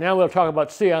 All right, now we'll talk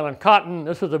about sea island cotton.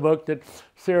 This is a book that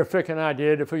Sarah Fick and I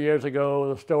did a few years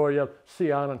ago, the story of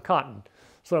sea island cotton.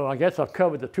 So I guess I've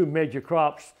covered the two major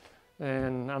crops,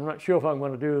 and I'm not sure if I'm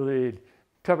going to do the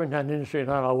turpentine industry or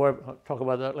not. I'll talk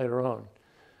about that later on.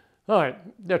 All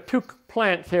right, there are two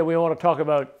plants here we want to talk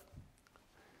about.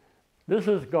 This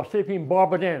is Gossypium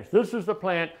barbadense. This is the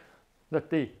plant that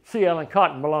the sea island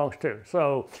cotton belongs to.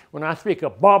 So when I speak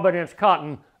of barbadense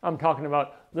cotton, I'm talking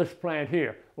about this plant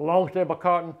here. Long staple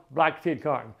cotton, black seed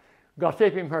cotton.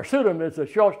 Gossypium hirsutum is the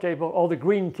short staple or the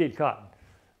green seed cotton.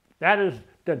 That is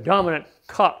the dominant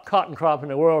cotton crop in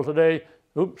the world today.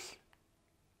 Oops.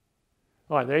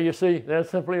 All right, there you see, there's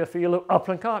simply a field of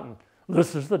upland cotton.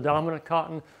 This is the dominant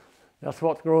cotton. That's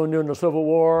what's grown during the Civil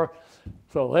War.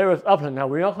 So there is upland. Now,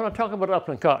 we're not going to talk about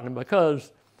upland cotton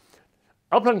because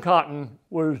upland cotton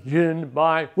was ginned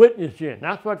by Whitney's gin.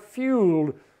 That's what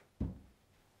fueled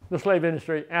the slave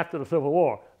industry after the Civil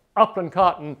War. Upland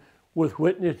cotton with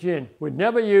witness gin. We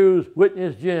never use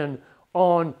witness gin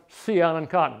on Sea Island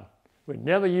cotton. We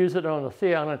never use it on the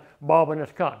Sea Island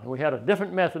Barbonet's cotton. We had a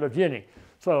different method of ginning.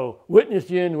 So witness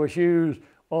gin was used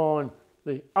on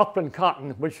the upland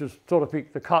cotton, which is, so to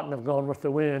speak, the cotton of gone with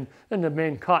the wind, and the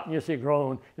main cotton you see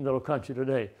grown in the Lowcountry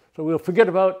today. So we'll forget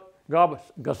about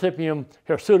Gossypium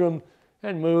hirsutum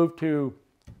and move to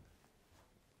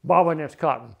Barbonet's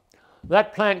cotton.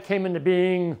 That plant came into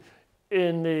being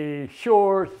in the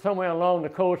shores somewhere along the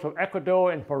coast of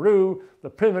Ecuador and Peru. The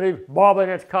primitive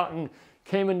Barbonet's cotton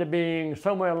came into being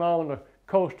somewhere along the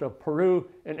coast of Peru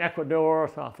and Ecuador,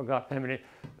 so I forgot how many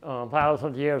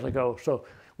thousands of years ago. So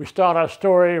we start our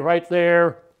story right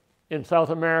there in South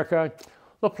America.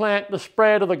 The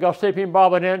spread of the Gossypium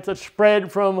barbonense, it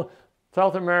spread from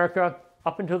South America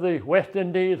up into the West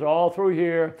Indies, all through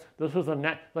here. This is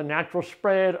the natural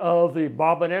spread of the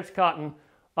barbonet's cotton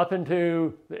up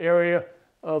into the area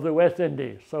of the West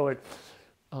Indies. So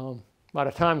by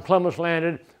the time Columbus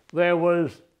landed, there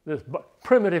was this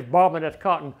primitive barbonet's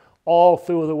cotton all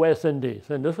through the West Indies.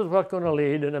 And this is what's going to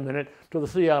lead in a minute to the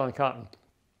Sea Island cotton.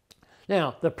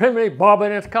 Now, the primitive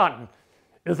barbonet's cotton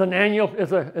is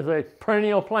a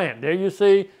perennial plant. There you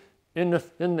see in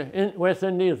the West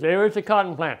Indies, there is a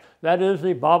cotton plant. That is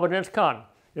the barbonet's cotton.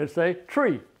 It's a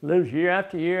tree, lives year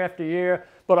after year after year,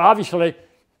 but obviously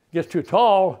gets too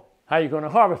tall, how are you going to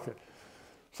harvest it?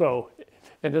 So,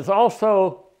 and it's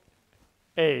also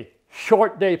a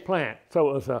short day plant. So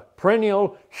it was a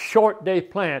perennial short day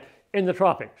plant in the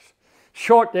tropics.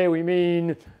 Short day, we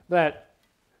mean that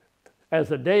as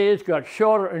the days got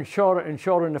shorter and shorter and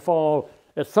shorter in the fall,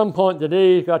 at some point the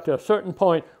days got to a certain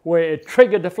point where it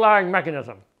triggered the flowering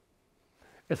mechanism.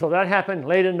 And so that happened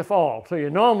late in the fall. So you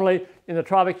normally, in the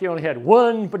tropics, you only had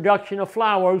one production of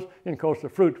flowers, and of course the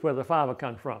fruits where the fiber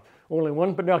comes from. Only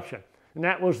one production. And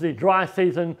that was the dry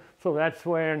season, so that's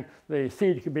when the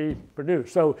seed could be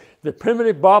produced. So the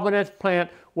primitive barbonet's plant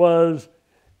was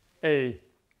a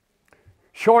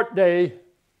short day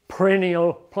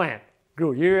perennial plant.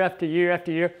 Grew year after year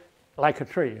after year like a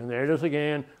tree. And there it is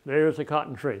again, there's the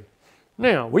cotton tree.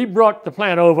 Now, we brought the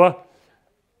plant over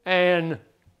and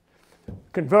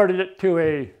converted it to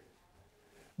a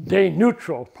day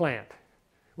neutral plant.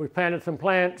 We planted some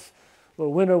plants. The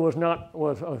winter was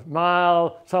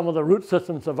mild. Some of the root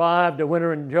systems survived the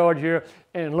winter in Georgia.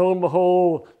 And lo and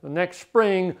behold, the next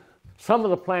spring, some of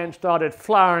the plants started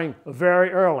flowering very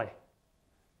early.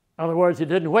 In other words, you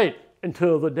didn't wait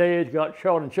until the days got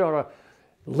shorter and shorter.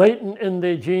 Latent in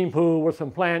the gene pool were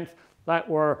some plants that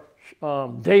were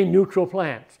day neutral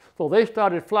plants. So they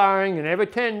started flowering, and every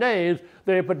 10 days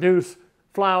they produce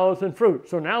flowers and fruit.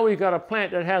 So now we've got a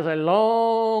plant that has a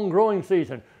long growing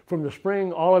season from the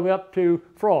spring all the way up to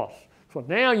frost. So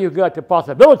now you've got the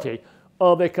possibility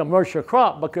of a commercial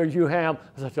crop because you have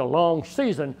such a long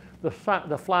season, the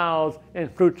flowers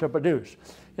and fruits are produced.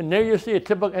 And there you see a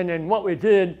typical, and then what we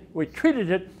did, we treated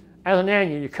it as an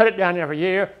annual. You cut it down every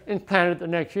year and plant it the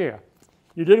next year.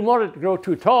 You didn't want it to grow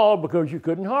too tall because you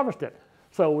couldn't harvest it.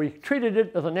 So we treated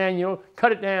it as an annual,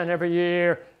 cut it down every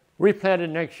year, replanted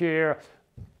next year.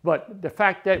 But the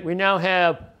fact that we now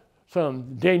have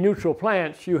some day neutral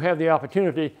plants, you have the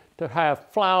opportunity to have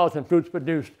flowers and fruits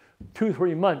produced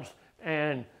 2-3 months,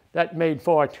 and that made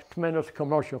for a tremendous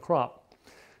commercial crop.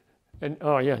 And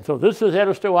oh yeah, so this is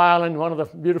Edisto Island, one of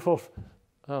the beautiful,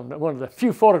 one of the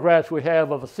few photographs we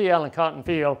have of a Sea Island cotton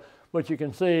field, but you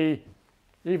can see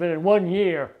even in 1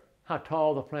 year how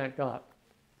tall the plant got.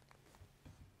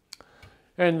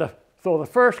 And so the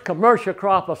first commercial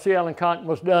crop of Sea Island cotton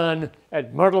was done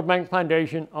at Myrtle Bank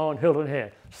Plantation on Hilton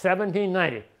Head,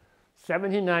 1790.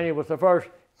 1790 was the first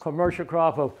commercial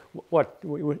crop of what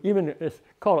we would even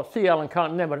call it Sea Island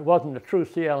cotton then, but it wasn't the true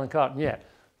Sea Island cotton yet.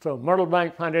 So Myrtle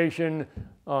Bank Plantation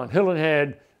on Hilton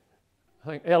Head, I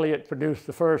think Elliott produced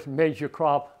the first major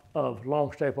crop of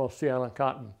long staple Sea Island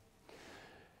cotton.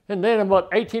 And then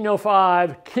about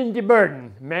 1805, Kinsey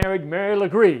Burden married Mary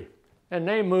Legree, and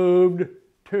they moved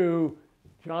to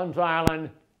Johns Island.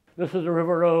 This is the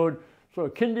River Road. So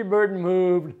Kinsey Burden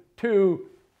moved to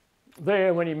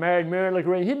there when he married Mary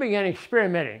Legree. He began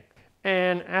experimenting,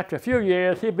 and after a few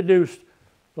years, he produced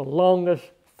the longest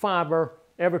fiber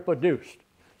ever produced.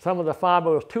 Some of the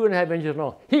fiber was 2.5 inches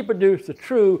long. He produced the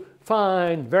true,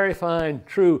 fine, very fine,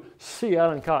 true Sea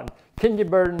Island cotton. Kinsey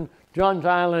Burden, Johns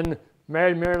Island,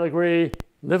 married Mary Legree,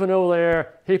 living over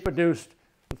there. He produced,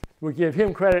 we give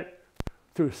him credit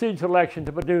through seed selection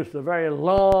to produce the very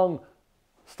long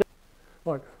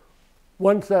staple.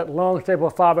 Once that long staple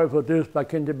fiber was produced by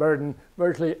Kinsey Burden,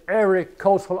 virtually every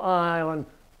coastal island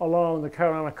along the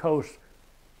Carolina coast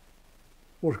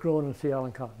was grown in Sea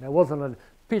Island cotton. There wasn't a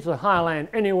piece of highland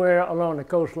anywhere along the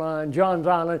coastline. Johns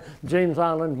Island, James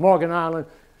Island, Morgan Island,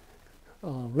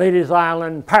 Ladies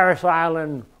Island, Paris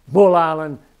Island, Bull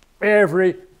Island,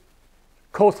 every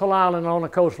coastal island on the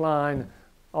coastline,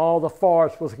 all the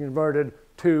forest was converted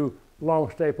to long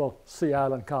staple Sea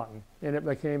Island cotton, and it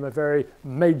became a very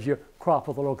major crop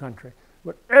of the Lowcountry.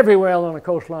 But everywhere along the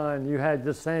coastline you had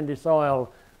this sandy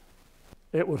soil,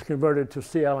 it was converted to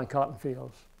Sea Island cotton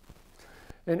fields.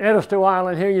 In Edisto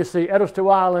Island, here you see Edisto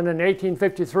Island in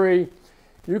 1853.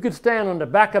 You could stand on the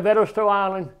back of Edisto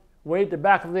Island, way at the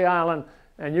back of the island,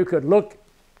 and you could look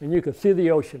and you could see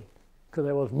the ocean, because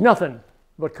there was nothing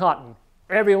but cotton.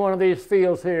 Every one of these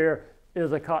fields here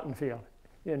is a cotton field.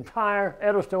 The entire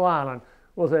Edisto Island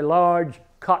was a large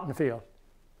cotton field.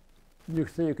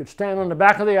 You could stand on the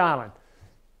back of the island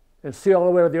and see all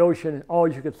the way to the ocean, and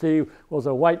all you could see was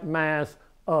a white mass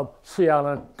of Sea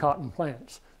Island cotton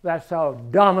plants. That's how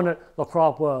dominant the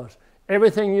crop was.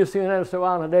 Everything you see on Edisto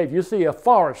Island today, if you see a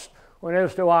forest on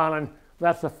Edisto Island,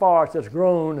 that's the forest that's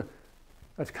grown,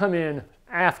 that's come in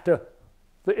after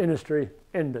the industry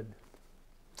ended.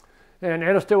 And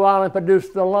Edisto Island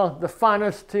produced the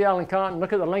finest Sea Island cotton.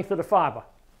 Look at the length of the fiber.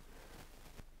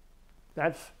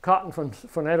 That's cotton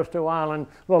from Edisto Island.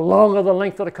 The longer the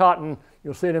length of the cotton,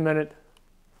 you'll see in a minute,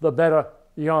 the better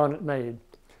yarn it made.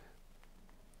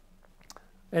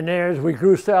 And there's, we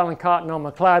grew Sea Island cotton on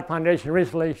McLeod Plantation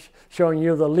recently, showing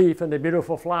you the leaf and the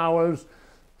beautiful flowers.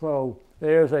 So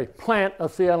there's a plant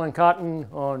of Sea Island cotton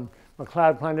on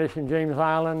McLeod Plantation, James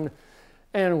Island.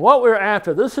 And what we're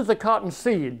after, this is the cotton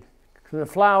seed. The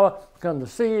flower becomes the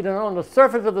seed, and on the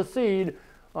surface of the seed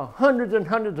are hundreds and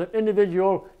hundreds of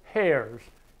individual hairs.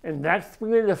 And that's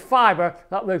really the fiber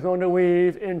that we're going to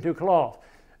weave into cloth.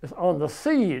 It's on the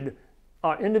seed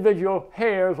are individual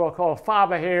hairs, or called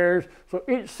fiber hairs. So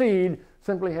each seed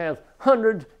simply has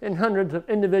hundreds and hundreds of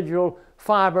individual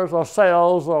fibers or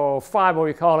cells or fiber,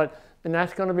 we call it, and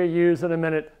that's going to be used in a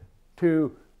minute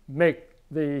to make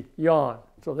the yarn.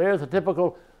 So there's a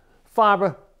typical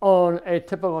fiber on a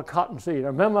typical cotton seed.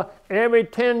 Remember, every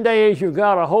 10 days you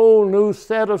got a whole new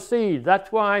set of seeds.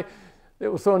 That's why it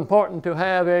was so important to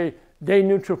have a day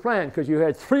neutral plant, because you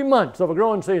had 3 months of a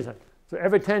growing season. So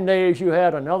every 10 days you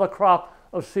had another crop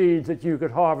of seeds that you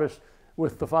could harvest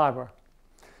with the fiber.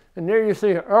 And there you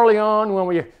see early on when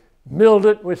we milled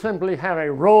it, we simply had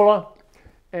a roller,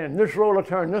 and this roller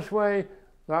turned this way,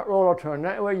 that roller turned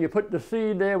that way. You put the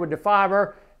seed there with the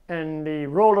fiber, and the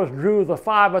rollers drew the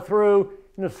fiber through,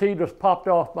 and the seed was popped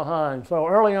off behind. So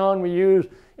early on we used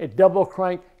a double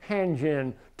crank hand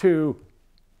gin to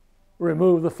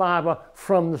remove the fiber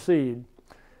from the seed.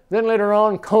 Then later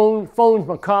on, Phones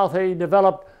McCarthy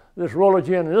developed this roller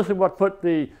gin, and this is what put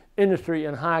the industry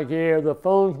in high gear, the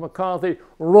Phones McCarthy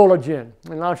roller gin.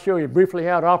 And I'll show you briefly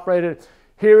how it operated.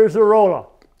 Here is the roller.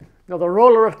 Now the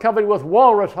roller is covered with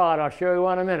walrus hide. I'll show you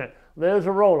in a minute. There's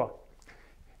the roller.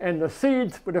 And the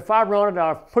seeds with the fiber on it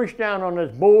are pushed down on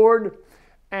this board,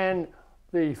 and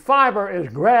the fiber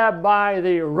is grabbed by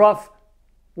the rough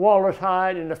walrus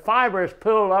hide, and the fiber is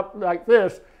pulled up like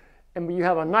this, and you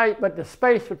have a knife, but the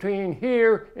space between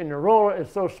here and the roller is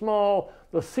so small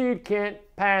the seed can't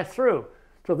pass through.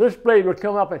 So this blade would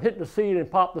come up and hit the seed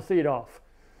and pop the seed off.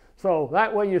 So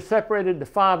that way you separated the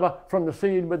fiber from the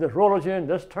seed with this roller gin.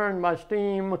 This turned by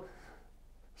steam,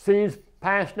 seeds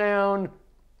passed down,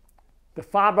 the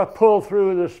fiber pulled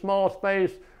through this small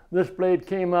space, this blade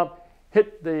came up,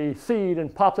 hit the seed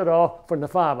and popped it off from the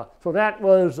fiber. So that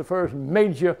was the first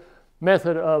major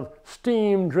method of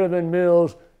steam-driven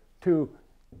mills to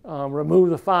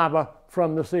remove the fiber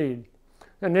from the seed.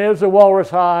 And there's the walrus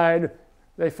hide.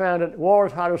 They found that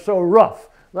walrus hide was so rough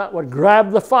that would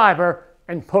grab the fiber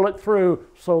and pull it through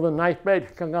so the knife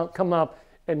blade can come up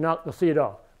and knock the seed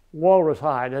off. Walrus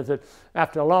hide,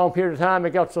 after a long period of time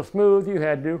it got so smooth you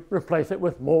had to replace it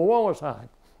with more walrus hide.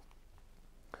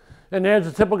 And there's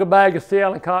a typical bag of Sea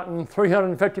Island cotton,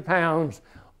 350 pounds.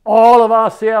 All of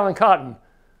our Sea Island cotton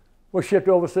was shipped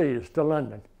overseas to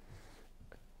London.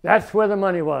 That's where the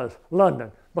money was,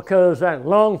 London, because that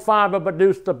long fiber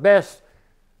produced the best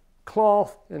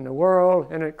cloth in the world,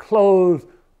 and it clothed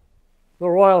the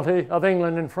royalty of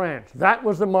England and France. That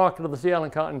was the market of the Sea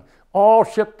Island cotton, all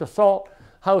shipped to Salt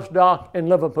House Dock in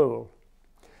Liverpool.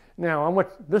 Now,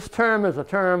 this term is a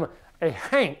term, a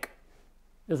hank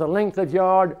is a length of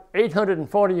yard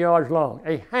 840 yards long,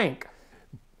 a hank.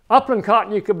 Upland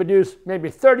cotton, you could produce maybe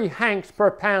 30 hanks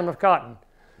per pound of cotton.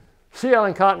 Sea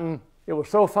Island cotton, it was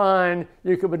so fine,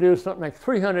 you could produce something like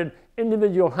 300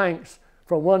 individual hanks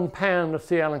for 1 pound of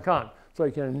Sea Island cotton. So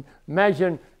you can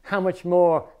imagine how much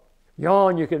more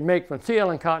yarn you could make from sea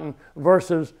island cotton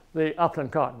versus the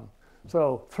upland cotton.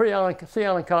 So sea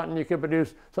island cotton, you could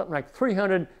produce something like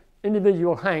 300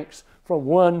 individual hanks from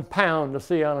 1 pound of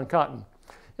sea island cotton.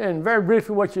 And very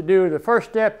briefly what you do, the first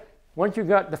step, once you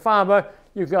got the fiber,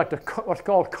 you've got what's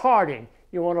called carding.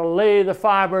 You want to lay the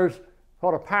fibers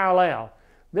sort of parallel.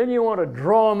 Then you want to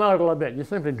draw them out a little bit. You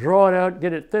simply draw it out,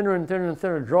 get it thinner and thinner and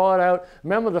thinner, draw it out.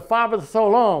 Remember, the fibers are so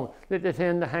long that they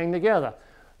tend to hang together.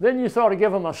 Then you sort of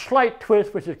give them a slight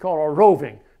twist, which is called a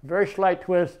roving, very slight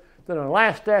twist. Then the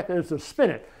last step is to spin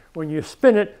it. When you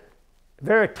spin it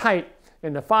very tight,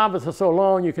 and the fibers are so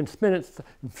long, you can spin it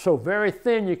so very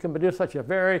thin, you can produce such a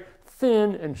very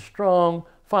thin and strong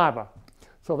fiber.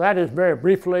 So that is very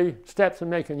briefly steps in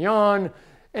making yarn.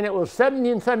 And it was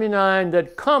 1779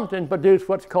 that Compton produced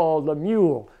what's called the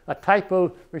mule, a type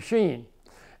of machine.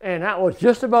 And that was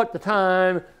just about the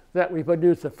time that we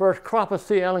produced the first crop of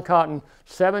sea island cotton,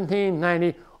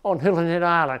 1790, on Hilton Head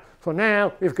Island. So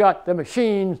now we've got the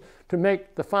machines to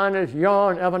make the finest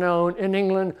yarn ever known in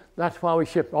England. That's why we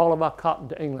shipped all of our cotton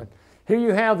to England. Here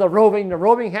you have the roving. The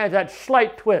roving has that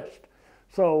slight twist.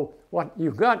 So what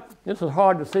you've got, this is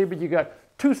hard to see, but you've got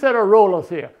two sets of rollers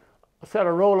here. A set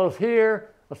of rollers here,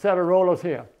 a set of rollers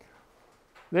here.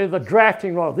 They're the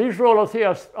drafting rollers. These rollers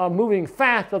here are moving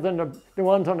faster than the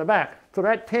ones on the back. So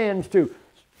that tends to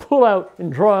pull out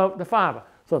and draw out the fiber.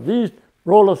 So these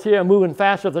rollers here are moving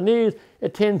faster than these.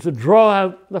 It tends to draw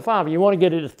out the fiber. You want to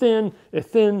get it as thin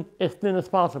as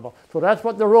possible. So that's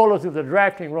what the rollers do, the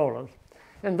drafting rollers.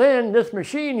 And then this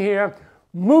machine here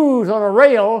moves on a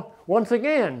rail once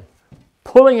again,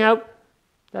 pulling out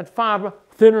that fiber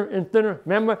thinner and thinner.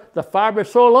 Remember, the fiber is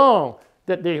so long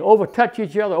that they overtouch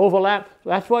each other, overlap.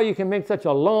 That's why you can make such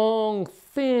a long,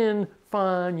 thin,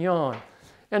 fine yarn.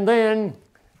 And then,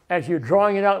 as you're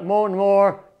drawing it out more and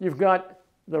more, you've got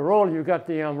the roller, you've got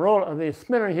the roller, the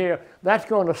spinner here. That's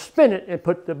going to spin it and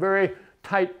put the very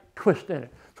tight twist in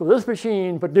it. So this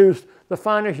machine produced the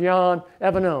finest yarn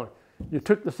ever known. You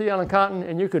took the sea island cotton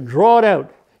and you could draw it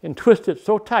out and twist it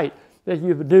so tight that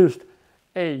you produced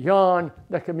a yarn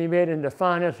that could be made into the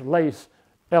finest lace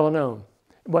ever known.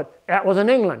 But that was in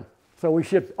England, so we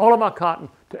shipped all of our cotton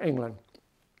to England.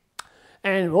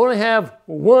 And we only have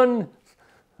one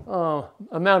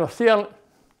amount of sea island.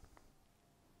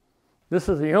 This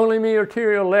is the only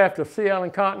material left of sea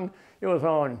island cotton. It was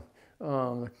on,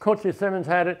 Coatsy Simmons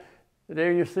had it.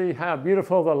 There you see how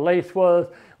beautiful the lace was.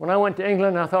 When I went to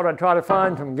England, I thought I'd try to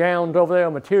find some gowns over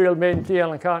there, material made in sea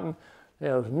island cotton.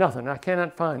 There was nothing. I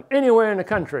cannot find anywhere in the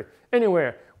country,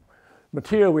 anywhere,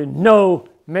 material we know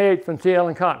made from sea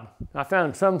island cotton. I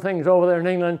found some things over there in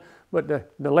England, but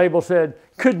the label said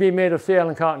could be made of sea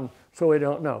island cotton, so we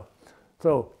don't know.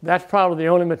 So that's probably the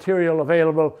only material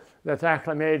available that's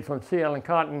actually made from sea island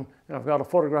cotton, and I've got a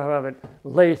photograph of it,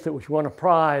 lace that was won a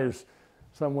prize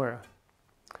somewhere.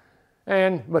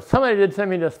 But somebody did send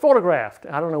me this photograph.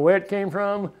 I don't know where it came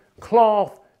from.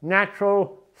 Cloth,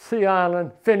 natural, sea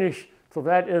island, finish. So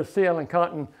that is sea island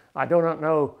cotton. I do not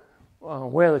know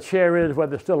where the chair is,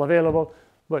 whether it's still available,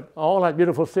 but all that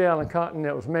beautiful sea island cotton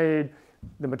that was made,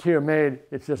 the material made,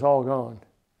 it's just all gone.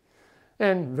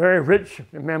 And very rich,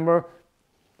 remember,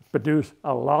 produced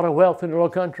a lot of wealth in the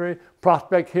Lowcountry.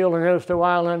 Prospect Hill and Edisto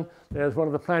Island, there's one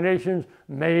of the plantations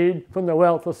made from the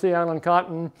wealth of sea island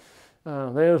cotton.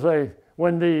 When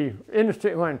they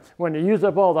used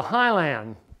up all the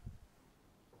highland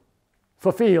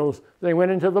for fields, they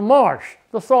went into the marsh,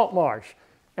 the salt marsh,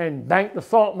 and banked the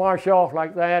salt marsh off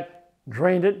like that,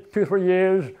 drained it 2 or 3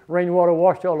 years, rainwater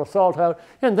washed all the salt out,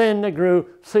 and then they grew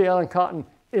sea island cotton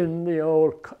in the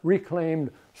old reclaimed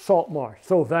salt marsh.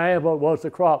 So valuable was the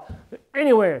crop.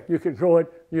 Anywhere you could grow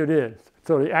it, you did.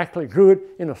 So they actually grew it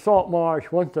in a salt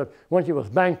marsh once it was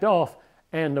banked off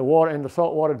and the water and the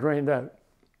salt water drained out.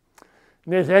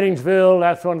 And there's Eddingsville,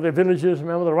 that's one of the villages.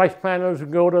 Remember the rice planters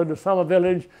would go to the summer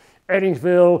village.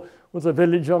 Eddingsville was a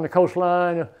village on the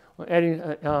coastline,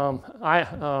 Edisto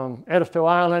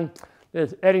Island.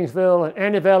 There's Eddingsville and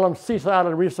Antebellum,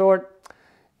 Seaside Resort.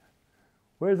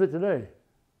 Where is it today?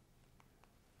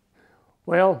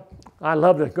 Well, I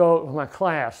love to go with my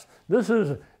class. This is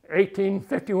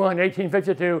 1851,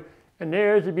 1852, and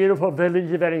there's the beautiful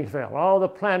village of Eddingsville. All the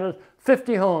planters,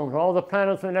 50 homes, all the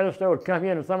planters from Edisto would come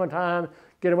here in the summertime,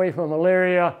 get away from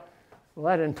malaria. Well,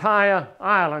 that entire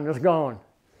island is gone.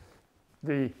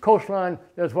 The coastline,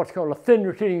 there's what's called a thin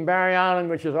retreating barrier island,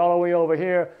 which is all the way over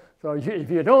here. So if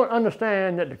you don't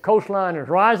understand that the coastline is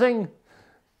rising,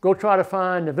 go try to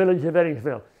find the village of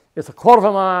Eddingsville. It's a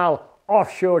 1/4 mile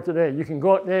offshore today. You can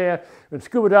go out there and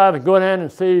scuba dive and go down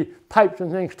and see pipes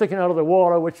and things sticking out of the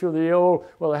water, which are the old,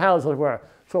 where the houses were.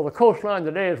 So the coastline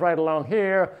today is right along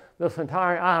here. this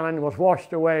entire island was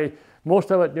washed away,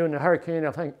 most of it during the hurricane,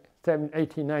 I think,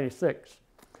 1896.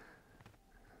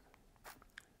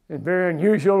 And very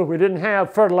unusual, we didn't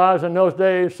have fertilizer in those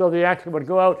days, so they actually would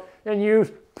go out and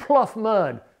use pluff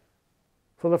mud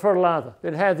for the fertilizer.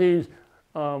 They'd have these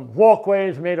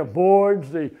walkways made of boards.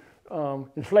 The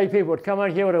enslaved people would come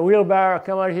out here with a wheelbarrow,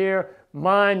 come out here,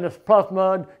 mine this pluff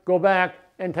mud, go back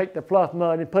and take the pluff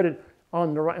mud and put it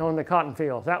on the cotton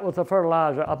fields. That was the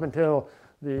fertilizer up until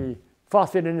the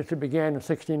phosphate industry began in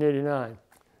 1689.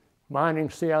 Mining,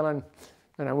 sea island,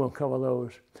 and I won't cover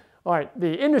those. All right,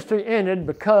 the industry ended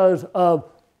because of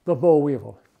the boll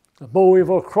weevil. The boll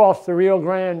weevil crossed the Rio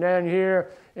Grande down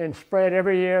here and spread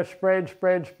every year, spread,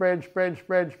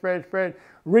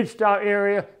 reached our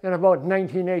area in about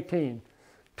 1918.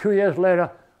 2 years later,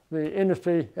 the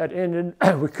industry had ended.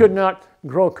 We could not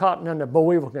grow cotton under boll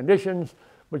weevil conditions,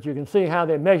 but you can see how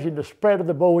they measured the spread of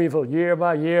the boll weevil year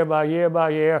by year by year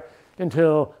by year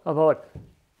until about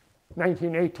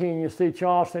 1918. You see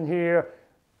Charleston here.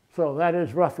 So that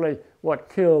is roughly what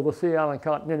killed the Sea Island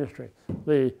cotton industry,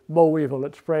 the boll weevil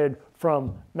that spread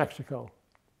from Mexico.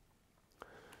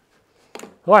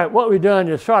 All right, what we've done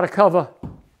is try to cover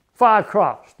 5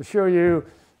 crops to show you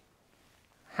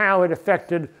how it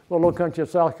affected the low country of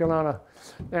South Carolina.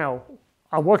 Now,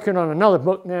 I'm working on another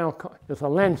book now. It's a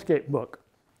landscape book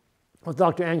with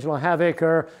Dr. Angela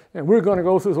Havaker, and we're going to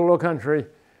go through the low country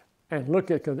and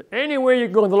look at, because anywhere you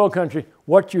go in the low country,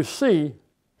 what you see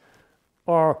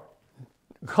are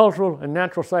cultural and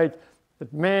natural sites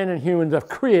that man and humans have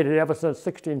created ever since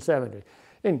 1670.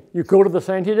 And you go to the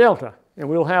Santee Delta, and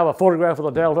we'll have a photograph of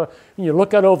the Delta, and you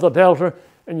look out over the Delta,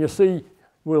 and you see,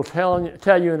 we'll tell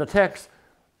you in the text,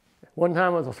 one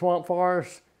time it was a swamp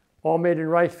forest, all made in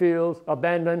rice fields,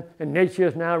 abandoned, and nature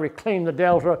has now reclaimed the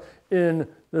Delta in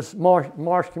this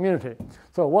marsh community.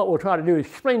 So what we'll try to do is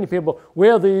explain to people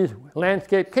where these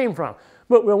landscapes came from.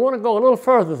 But we'll want to go a little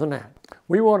further than that.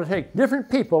 We want to take different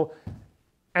people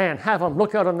and have them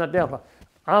look out on that Delta.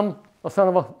 I'm a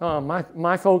son of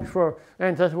my folks were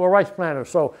ancestors were rice planters,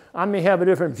 so I may have a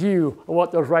different view of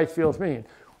what those rice fields mean.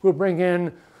 We'll bring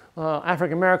in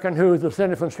African American who is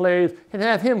descended from slaves and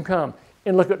have him come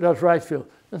and look at those rice fields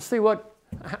and see what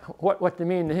they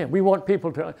mean to him. We want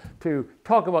people to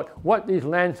talk about what these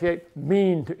landscapes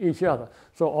mean to each other.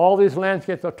 So all these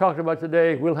landscapes I've talked about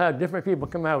today, we'll have different people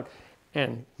come out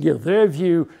and give their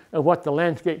view of what the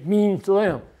landscape means to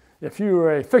them. If you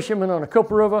were a fisherman on a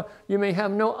Cooper River, you may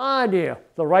have no idea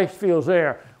the rice fields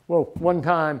there were one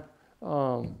time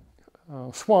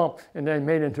swamp and then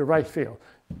made into rice field.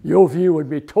 Your view would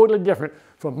be totally different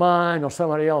from mine or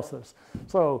somebody else's.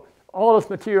 So all this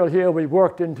material here we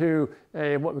worked into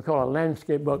what we call a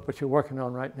landscape book, which you're working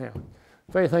on right now.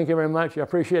 Faye, thank you very much. I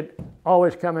appreciate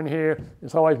always coming here.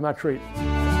 It's always my treat.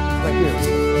 Thank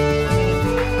you.